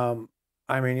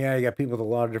 I mean, yeah, you got people with a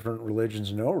lot of different religions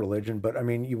and no religion, but I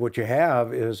mean, what you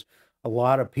have is a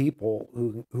lot of people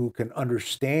who can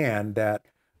understand that,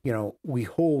 we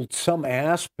hold some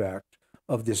aspect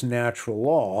of this natural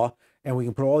law, and we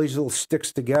can put all these little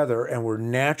sticks together, and we're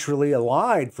naturally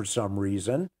allied for some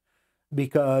reason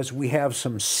because we have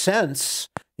some sense,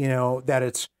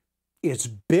 that it's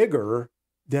bigger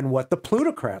than what the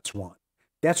plutocrats want.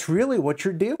 That's really what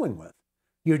you're dealing with.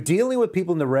 You're dealing with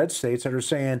people in the red states that are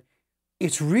saying,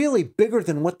 it's really bigger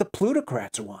than what the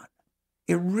plutocrats want.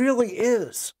 It really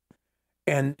is.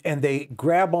 and they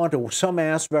grab onto some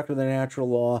aspect of the natural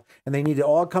law, and they need to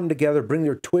all come together, bring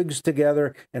their twigs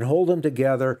together and hold them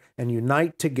together and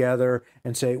unite together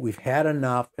and say, we've had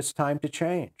enough, it's time to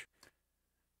change.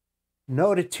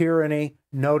 No to tyranny,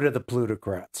 no to the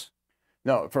plutocrats.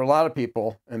 No, for a lot of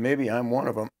people, and maybe I'm one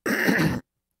of them,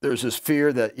 there's this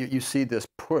fear that you see this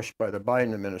push by the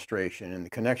Biden administration in the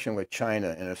connection with China,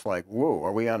 and it's like, whoa,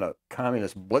 are we on a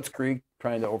communist blitzkrieg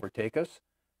trying to overtake us?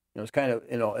 You know, it's kind of,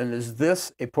 you know, and is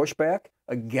this a pushback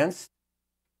against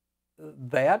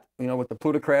that? You know, with the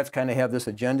plutocrats kind of have this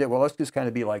agenda. Well, let's just kind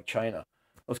of be like China.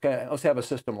 Let's have a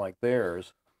system like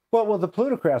theirs. Well, the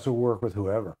plutocrats will work with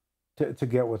whoever to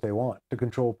get what they want, to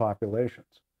control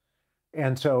populations.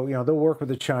 And so, you know, they'll work with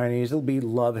the Chinese. It'll be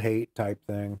love-hate type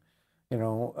thing. You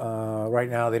know, right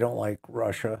now they don't like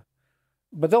Russia.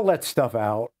 But they'll let stuff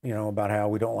out, you know, about how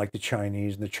we don't like the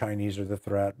Chinese and the Chinese are the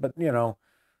threat. But, you know,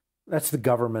 that's the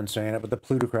government saying it, but the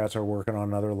plutocrats are working on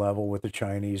another level with the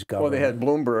Chinese government. Well, they had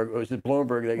Bloomberg. Was it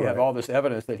Bloomberg? They have all this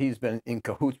evidence that he's been in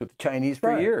cahoots with the Chinese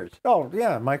for years. Oh,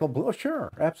 yeah, Michael Bloomberg.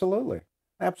 Sure, absolutely.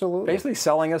 Absolutely. Basically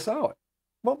selling us out.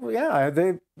 Well, yeah,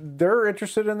 they're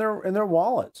interested in their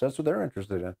wallets. That's what they're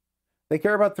interested in. They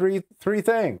care about three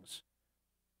things.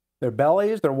 Their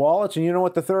bellies, their wallets, and you know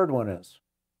what the third one is?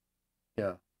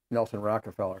 Yeah, Nelson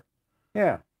Rockefeller.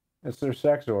 Yeah. It's their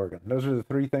sex organ. Those are the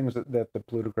three things that the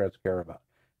plutocrats care about.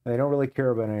 And they don't really care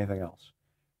about anything else.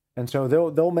 And so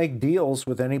they'll make deals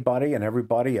with anybody and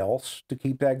everybody else to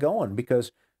keep that going,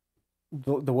 because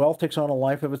the wealth takes on a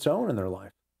life of its own in their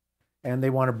life. And they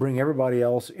want to bring everybody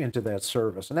else into that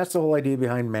service. And that's the whole idea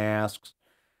behind masks.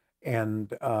 And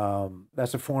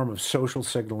that's a form of social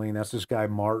signaling. That's this guy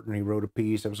Martin. He wrote a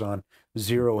piece that was on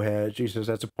Zero Hedge. He says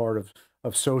that's a part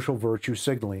of social virtue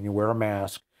signaling. You wear a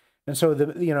mask. And so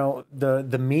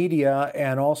the media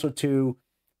and also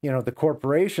the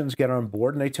corporations get on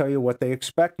board, and they tell you what they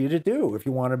expect you to do if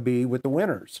you want to be with the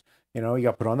winners. You know, you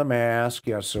got to put on the mask,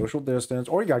 you got to social distance,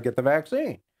 or you got to get the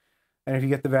vaccine. And if you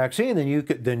get the vaccine,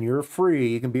 then you're free.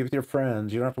 You can be with your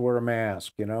friends. You don't have to wear a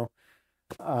mask. You know.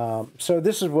 So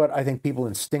this is what I think people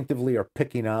instinctively are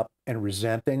picking up and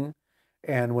resenting.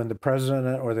 And when the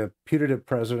president or the putative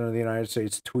president of the United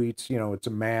States tweets, you know, it's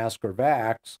a mask or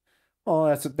vax. Well,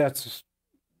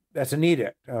 that's an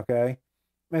edict, okay?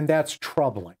 And that's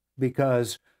troubling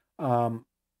because a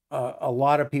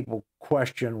lot of people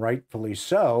question, rightfully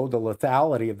so, the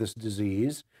lethality of this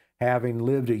disease. Having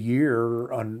lived a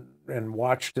year and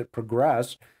watched it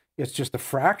progress, it's just a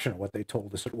fraction of what they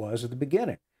told us it was at the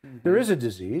beginning. Mm-hmm. There is a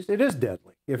disease. It is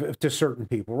deadly if to certain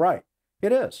people, right?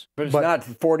 It is. But it's not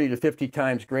 40 to 50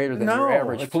 times greater than your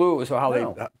average flu, is how they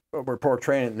were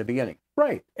portraying it in the beginning.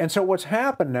 Right. And so what's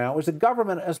happened now is the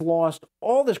government has lost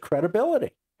all this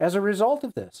credibility as a result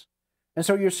of this. And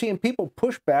so you're seeing people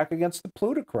push back against the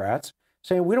plutocrats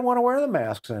saying, we don't want to wear the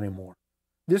masks anymore.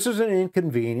 This is an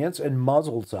inconvenience and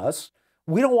muzzles us.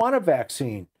 We don't want a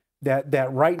vaccine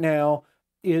that right now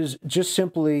is just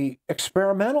simply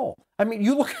experimental. I mean,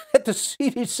 you look at the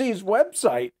CDC's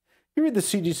website. You read the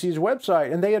CDC's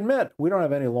website, and they admit we don't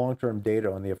have any long-term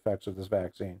data on the effects of this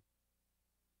vaccine.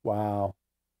 Wow.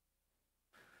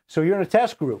 So you're in a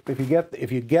test group. If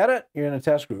you get it, you're in a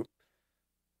test group.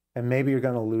 And maybe you're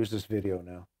going to lose this video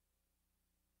now.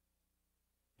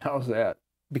 How's that?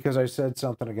 Because I said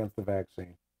something against the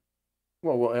vaccine.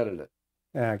 Well, we'll edit it.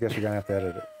 Yeah, I guess you're going to have to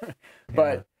edit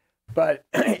it. But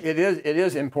it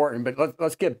is important. But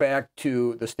let's get back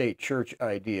to the state church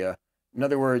idea. In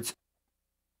other words,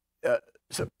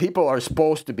 so people are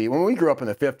supposed to be. When we grew up in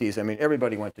the 50s, I mean,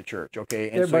 everybody went to church, okay?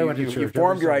 And everybody so went to church. You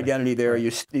formed your identity there.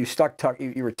 You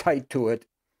you were tight to it,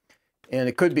 and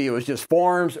it was just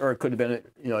forms, or it could have been,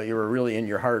 you know, you were really in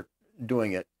your heart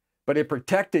doing it. But it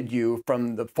protected you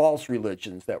from the false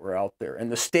religions that were out there.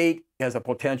 And the state has a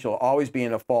potential always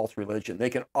being a false religion. They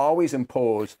can always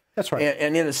impose. That's right.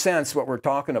 And in a sense, what we're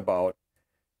talking about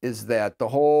is that the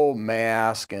whole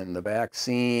mask and the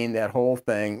vaccine, that whole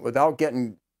thing, without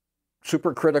getting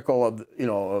super critical of, you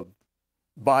know, of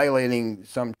violating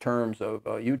some terms of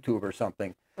YouTube or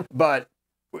something, but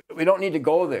we don't need to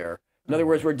go there. In other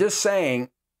words, we're just saying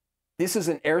this is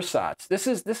an ersatz. This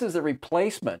is a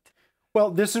replacement. Well,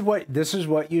 this is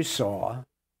what you saw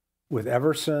with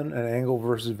Everson and Engel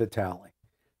versus Vitale.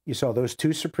 You saw those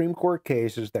two Supreme Court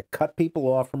cases that cut people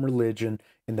off from religion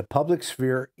in the public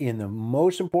sphere in the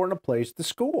most important place, the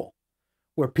school,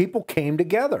 where people came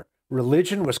together.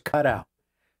 Religion was cut out.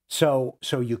 So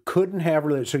you couldn't have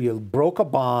religion. So you broke a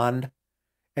bond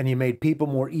and you made people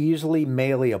more easily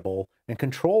malleable and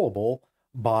controllable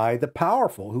by the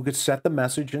powerful who could set the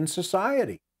message in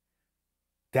society.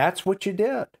 That's what you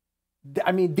did.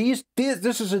 I mean, this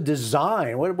is a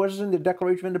design. What is in the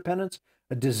Declaration of Independence?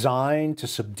 A design to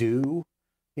subdue,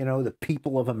 the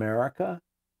people of America.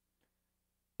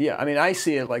 Yeah, I mean, I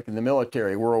see it like in the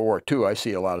military, World War II, I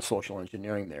see a lot of social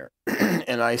engineering there.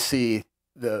 And I see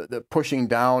the pushing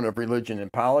down of religion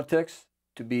and politics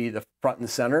to be the front and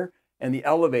center, and the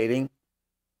elevating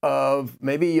of,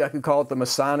 maybe I could call it the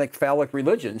Masonic phallic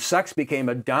religion. Sex became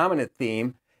a dominant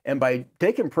theme, and by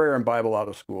taking prayer and Bible out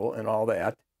of school and all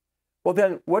that, well,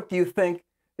 then what do you think?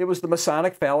 It was the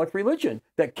Masonic phallic religion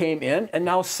that came in, and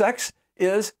now sex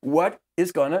is what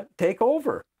is going to take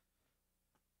over.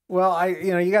 Well,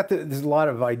 you got there's a lot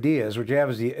of ideas. What you have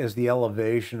is the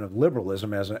elevation of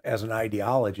liberalism as an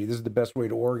ideology. This is the best way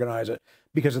to organize it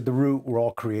because at the root, we're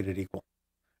all created equal.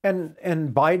 And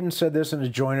Biden said this in his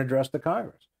joint address to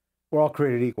Congress. We're all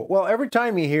created equal. Well, every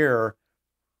time you hear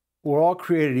we're all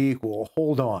created equal,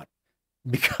 hold on.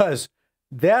 Because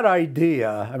that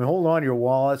idea, I mean, hold on to your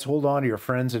wallets, hold on to your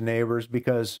friends and neighbors,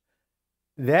 because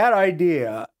that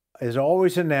idea is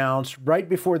always announced right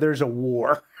before there's a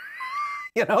war.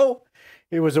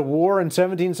 It was a war in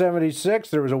 1776.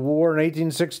 There was a war in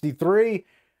 1863.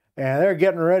 And they're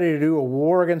getting ready to do a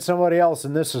war against somebody else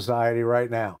in this society right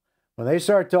now. When they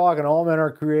start talking, all men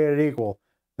are created equal,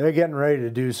 they're getting ready to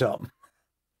do something.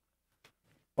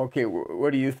 Okay,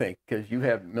 what do you think? Because you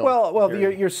have military. Well,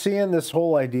 you're seeing this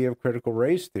whole idea of critical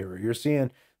race theory. You're seeing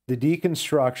the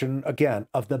deconstruction, again,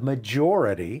 of the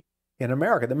majority in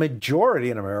America. The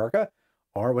majority in America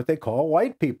are what they call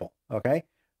white people, okay?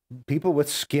 People with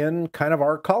skin kind of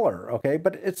our color, okay?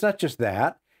 But it's not just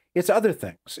that. It's other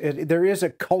things. There is a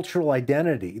cultural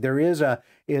identity. There is an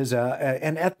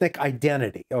ethnic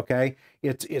identity, okay?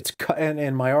 And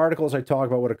in my articles, I talk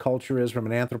about what a culture is from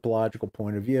an anthropological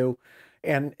point of view.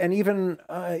 And even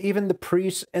the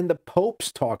priests and the popes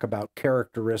talk about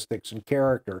characteristics and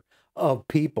character of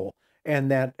people, and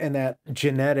that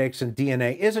genetics and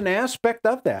DNA is an aspect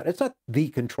of that. It's not the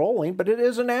controlling, but it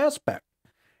is an aspect.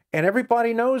 And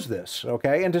everybody knows this,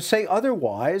 okay? And to say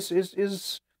otherwise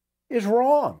is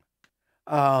wrong.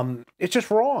 It's just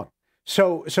wrong.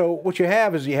 So what you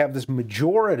have is this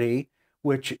majority,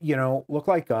 which look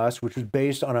like us, which was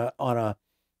based on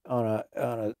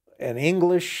an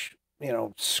English,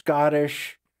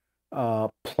 Scottish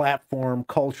platform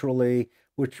culturally,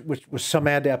 which was some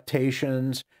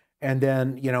adaptations, and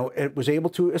then it was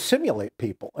able to assimilate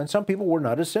people, and some people were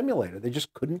not assimilated; they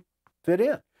just couldn't fit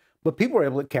in. But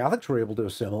Catholics were able to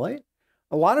assimilate.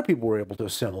 A lot of people were able to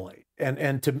assimilate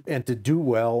and to do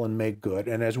well and make good.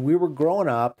 And as we were growing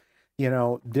up,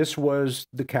 this was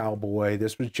the cowboy.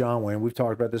 This was John Wayne. We've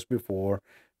talked about this before.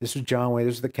 This was John Wayne.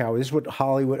 This is the cowboy. This is what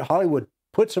Hollywood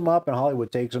puts him up and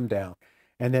Hollywood takes him down.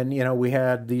 And then, we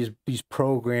had these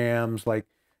programs like,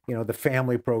 the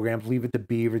family programs, Leave It to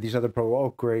Beaver, these other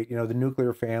programs. Oh, great. The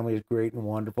nuclear family is great and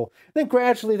wonderful. And then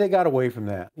gradually they got away from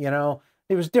that,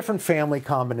 It was different family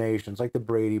combinations, like the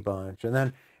Brady Bunch. And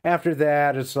then after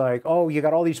that, it's like, oh, you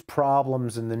got all these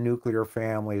problems in the nuclear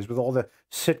families with all the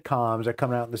sitcoms that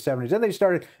come out in the 70s. Then they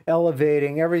started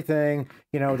elevating everything,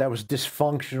 that was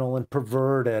dysfunctional and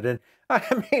perverted. And I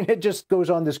mean, it just goes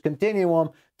on this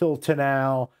continuum till to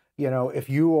now. If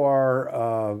you are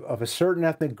of a certain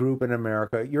ethnic group in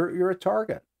America, you're a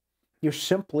target. You're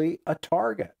simply a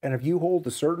target. And if you hold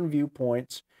to certain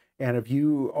viewpoints, and if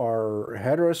you are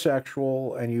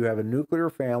heterosexual and you have a nuclear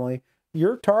family,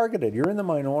 you're targeted. You're in the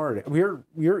minority.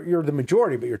 You're the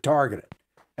majority, but you're targeted,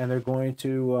 and they're going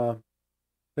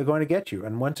to get you.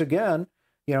 And once again,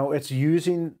 it's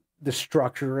using the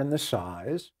structure and the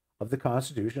size of the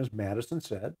Constitution, as Madison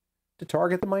said, to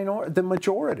target the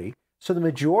majority, so the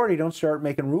majority don't start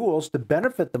making rules to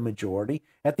benefit the majority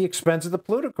at the expense of the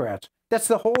plutocrats. That's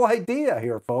the whole idea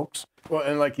here, folks. Well,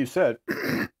 and like you said,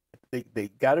 they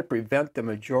got to prevent the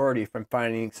majority from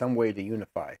finding some way to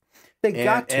unify.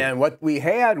 Got to. And what we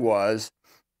had was,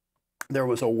 there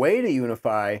was a way to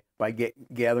unify by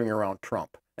gathering around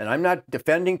Trump. And I'm not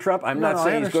defending Trump. I'm not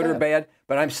saying he's good or bad,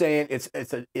 but I'm saying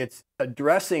it's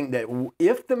addressing that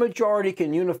if the majority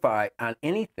can unify on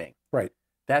anything, right,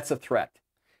 that's a threat.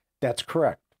 That's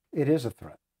correct. It is a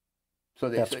threat. So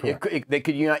they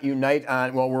could unite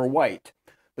on, well, we're white,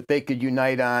 but they could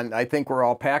unite on, I think we're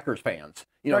all Packers fans.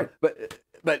 Right.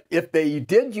 But if they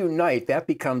did unite, that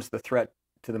becomes the threat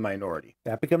to the minority.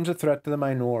 That becomes a threat to the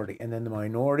minority. And then the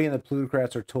minority and the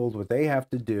plutocrats are told what they have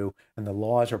to do, and the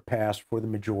laws are passed for the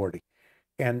majority.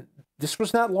 And this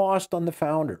was not lost on the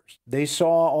founders. They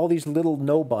saw all these little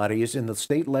nobodies in the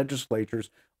state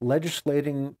legislatures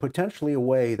legislating potentially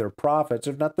away their profits,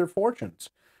 if not their fortunes.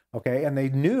 Okay, and they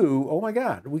knew, oh my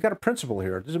God, we got a principle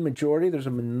here. There's a majority, there's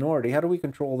a minority. How do we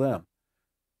control them?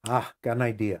 Got an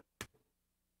idea.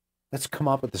 Let's come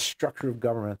up with the structure of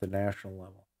government at the national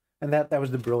level. And that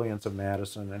was the brilliance of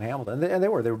Madison and Hamilton. And they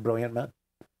were brilliant men.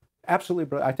 Absolutely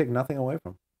brilliant. I take nothing away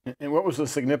from them. And what was the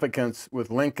significance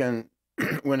with Lincoln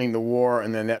winning the war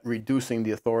and then that reducing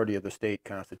the authority of the state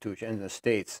constitution and the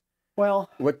states? Well,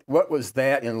 what was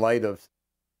that in light of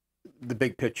the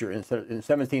big picture in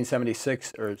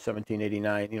 1776 or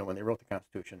 1789, you know, when they wrote the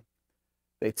Constitution?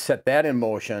 They set that in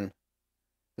motion.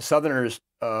 The Southerners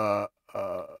saw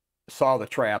the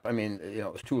trap. I mean, you know,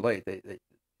 it was too late.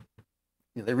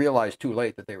 They realized too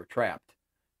late that they were trapped.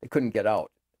 They couldn't get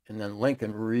out. And then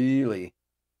Lincoln really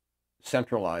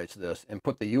centralized this and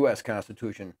put the U.S.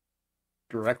 Constitution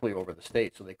directly over the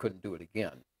states, so they couldn't do it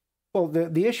again. Well,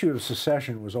 the issue of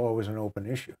secession was always an open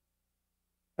issue.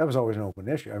 That was always an open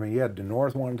issue. I mean, you had the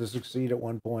North wanted to secede at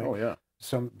one point. Oh, yeah.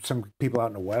 Some people out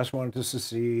in the West wanted to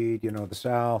secede, you know, the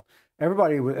South.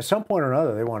 Everybody, at some point or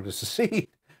another, they wanted to secede,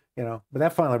 you know. But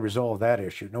that finally resolved that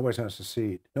issue. Nobody's going to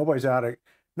secede. Nobody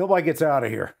gets out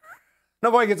of here.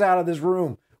 Nobody gets out of this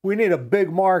room. We need a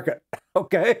big market,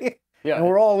 okay? Yeah. And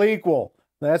we're all equal.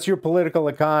 That's your political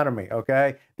economy,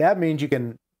 okay? That means you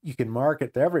can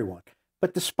market to everyone.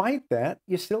 But despite that,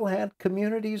 you still had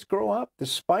communities grow up.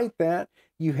 Despite that,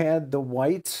 you had the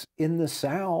whites in the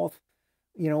South,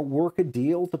 you know, work a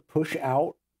deal to push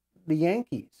out the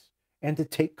Yankees and to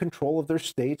take control of their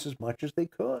states as much as they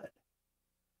could.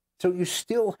 So you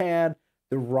still had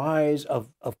the rise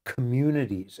of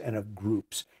communities and of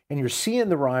groups. And you're seeing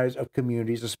the rise of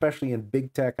communities, especially in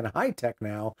big tech and high tech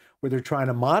now, where they're trying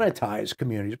to monetize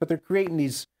communities, but they're creating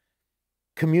these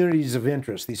communities of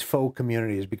interest, these faux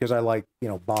communities, because I like, you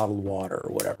know, bottled water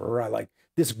or whatever, or I like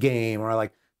this game, or I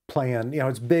like playing, you know,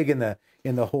 it's big in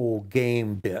the whole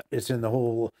game bit. It's in the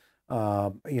whole,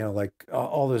 you know, like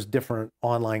all those different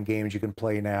online games you can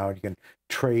play now. You can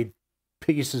trade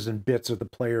pieces and bits of the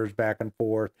players back and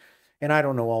forth. And I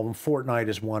don't know all of them. Fortnite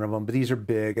is one of them, but these are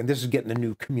big. And this is getting the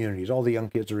new communities. All the young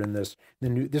kids are in this.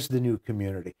 This is the new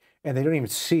community. And they don't even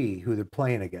see who they're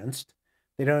playing against.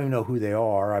 They don't even know who they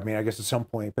are. I mean, I guess at some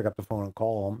point you pick up the phone and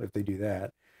call them if they do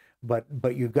that.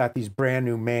 But you've got these brand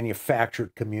new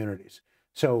manufactured communities.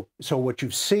 So what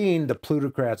you've seen the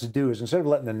plutocrats do is, instead of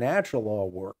letting the natural law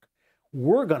work,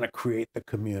 we're going to create the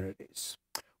communities.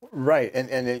 Right. And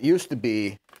it used to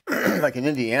be, like in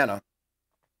Indiana,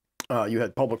 you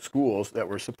had public schools that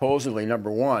were supposedly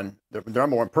number one. Their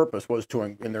number one purpose was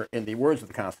in the words of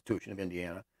the Constitution of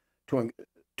Indiana, to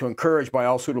encourage by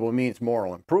all suitable means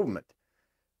moral improvement.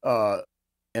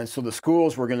 And so the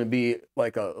schools were going to be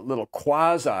like a little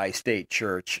quasi-state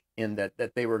church in that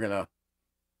they were going to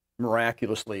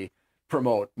miraculously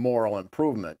promote moral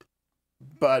improvement.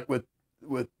 But with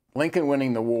Lincoln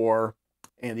winning the war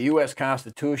and the U.S.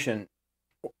 Constitution,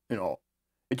 you know,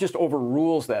 it just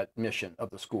overrules that mission of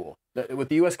the school. With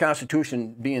the U.S.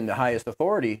 Constitution being the highest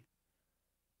authority,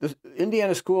 the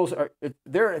Indiana schools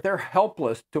they're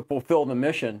helpless to fulfill the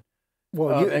mission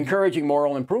of encouraging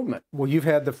moral improvement. Well, you've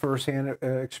had the firsthand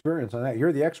experience on that.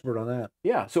 You're the expert on that.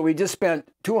 Yeah. So we just spent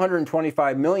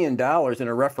 $225 million in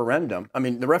a referendum. I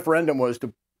mean, the referendum was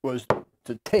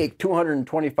to take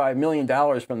 $225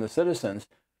 million from the citizens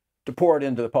to pour it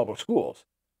into the public schools,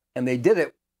 and they did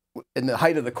it in the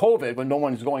height of the COVID when no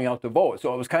one's going out to vote.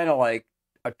 So it was kind of like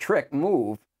a trick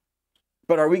move.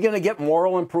 But are we going to get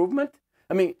moral improvement?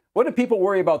 I mean, what do people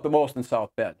worry about the most in South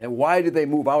Bend? And why did they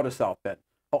move out of South Bend?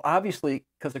 Oh, obviously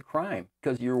because of crime.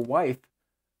 Because your wife,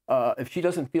 if she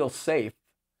doesn't feel safe,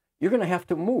 you're going to have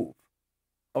to move.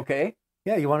 Okay?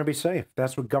 Yeah, you want to be safe.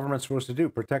 That's what government's supposed to do,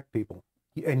 protect people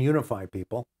and unify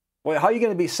people. Well, how are you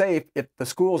going to be safe if the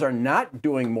schools are not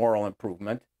doing moral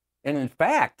improvement? And in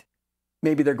fact,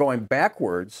 maybe they're going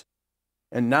backwards,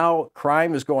 and now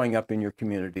crime is going up in your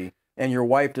community, and your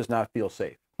wife does not feel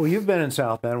safe. Well, you've been in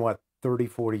South Bend, what, 30,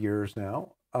 40 years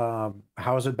now.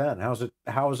 How's it been?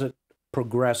 How's it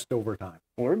progressed over time?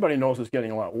 Well, everybody knows it's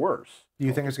getting a lot worse. Do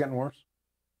you think it's getting worse?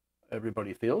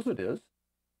 Everybody feels it is.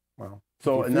 Well,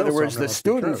 so in other words,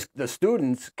 the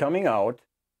students coming out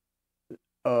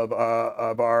of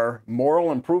our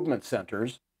moral improvement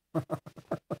centers,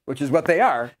 which is what they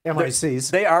are.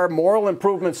 MICs. They are moral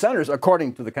improvement centers,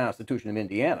 according to the Constitution of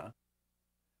Indiana.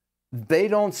 They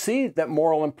don't see that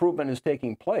moral improvement is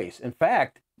taking place. In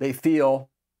fact, they feel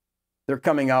they're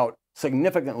coming out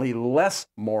significantly less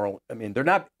moral. I mean,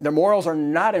 their morals are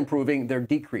not improving, they're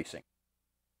decreasing.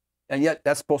 And yet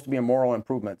that's supposed to be a moral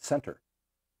improvement center.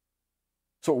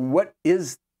 So what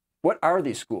are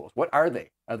these schools? What are they?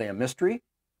 Are they a mystery?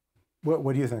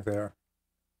 What do you think they are?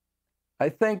 I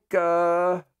think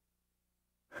you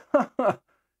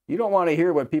don't want to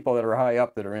hear what people that are high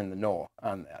up that are in the know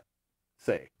on that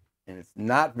say. And it's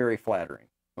not very flattering,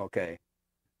 okay?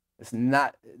 It's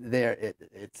not there.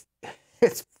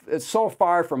 It's so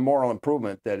far from moral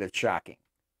improvement that it's shocking.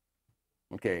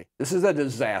 Okay, this is a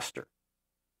disaster.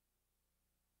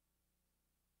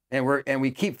 And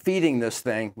we keep feeding this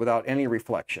thing without any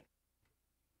reflection.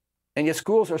 And yet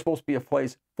schools are supposed to be a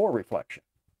place for reflection.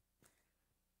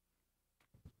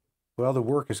 Well, the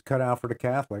work is cut out for the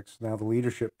Catholics. Now the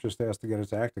leadership just has to get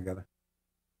its act together.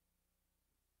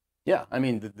 Yeah, I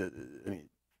mean,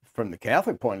 from the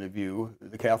Catholic point of view,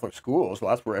 the Catholic schools, well,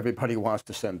 that's where everybody wants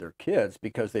to send their kids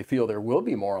because they feel there will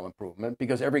be moral improvement,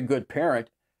 because every good parent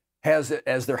has it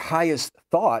as their highest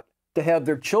thought to have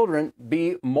their children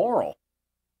be moral.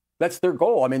 That's their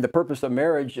goal. I mean, the purpose of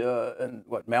marriage, and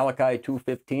what, Malachi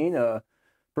 2:15,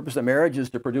 purpose of marriage is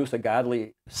to produce a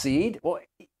godly seed. Well,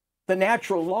 the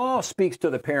natural law speaks to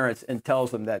the parents and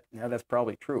tells them that, yeah, that's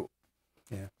probably true.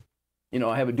 Yeah. You know,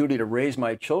 I have a duty to raise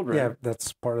my children. Yeah,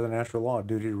 that's part of the natural law,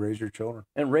 duty to raise your children.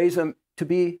 And raise them to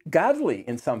be godly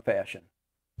in some fashion.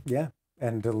 Yeah,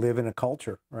 and to live in a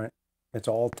culture, right? It's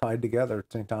all tied together.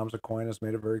 St. Thomas Aquinas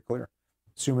made it very clear.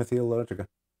 Summa Theologica.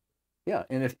 Yeah,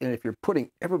 and if you're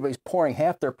everybody's pouring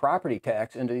half their property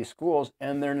tax into these schools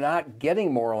and they're not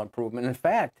getting moral improvement. In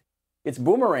fact, it's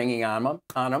boomeranging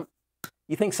on them.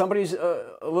 You think somebody's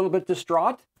a little bit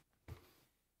distraught?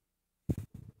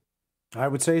 I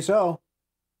would say so.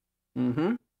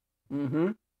 Mm-hmm.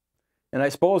 Mm-hmm. And I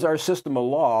suppose our system of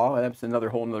law, that's another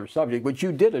whole nother subject, which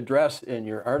you did address in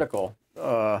your article.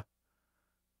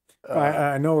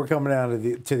 I know we're coming down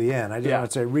to the end. I just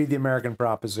want to say, read the American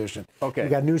Proposition. Okay. We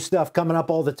got new stuff coming up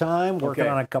all the time. Working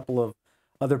on a couple of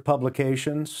other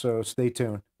publications, so stay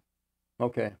tuned.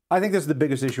 Okay. I think this is the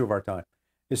biggest issue of our time,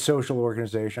 is social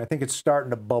organization. I think it's starting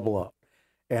to bubble up.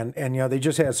 And you know, they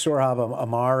just had Sohrab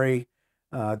Ahmari,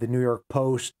 the New York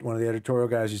Post, one of the editorial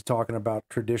guys. He's talking about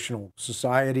traditional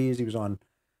societies. He was on,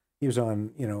 you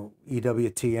know,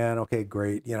 EWTN. Okay,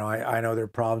 great. You know, I know there are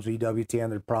problems with EWTN.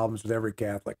 There are problems with every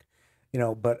Catholic, you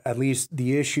know, but at least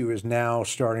the issue is now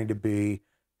starting to be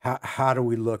how do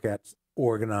we look at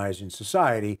organizing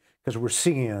society, because we're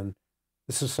seeing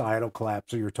the societal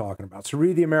collapse that you're talking about. So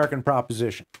read the American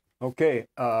Proposition. Okay.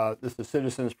 This is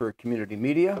Citizens for Community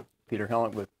Media. Peter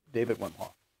Helen with David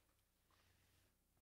Wemhoff.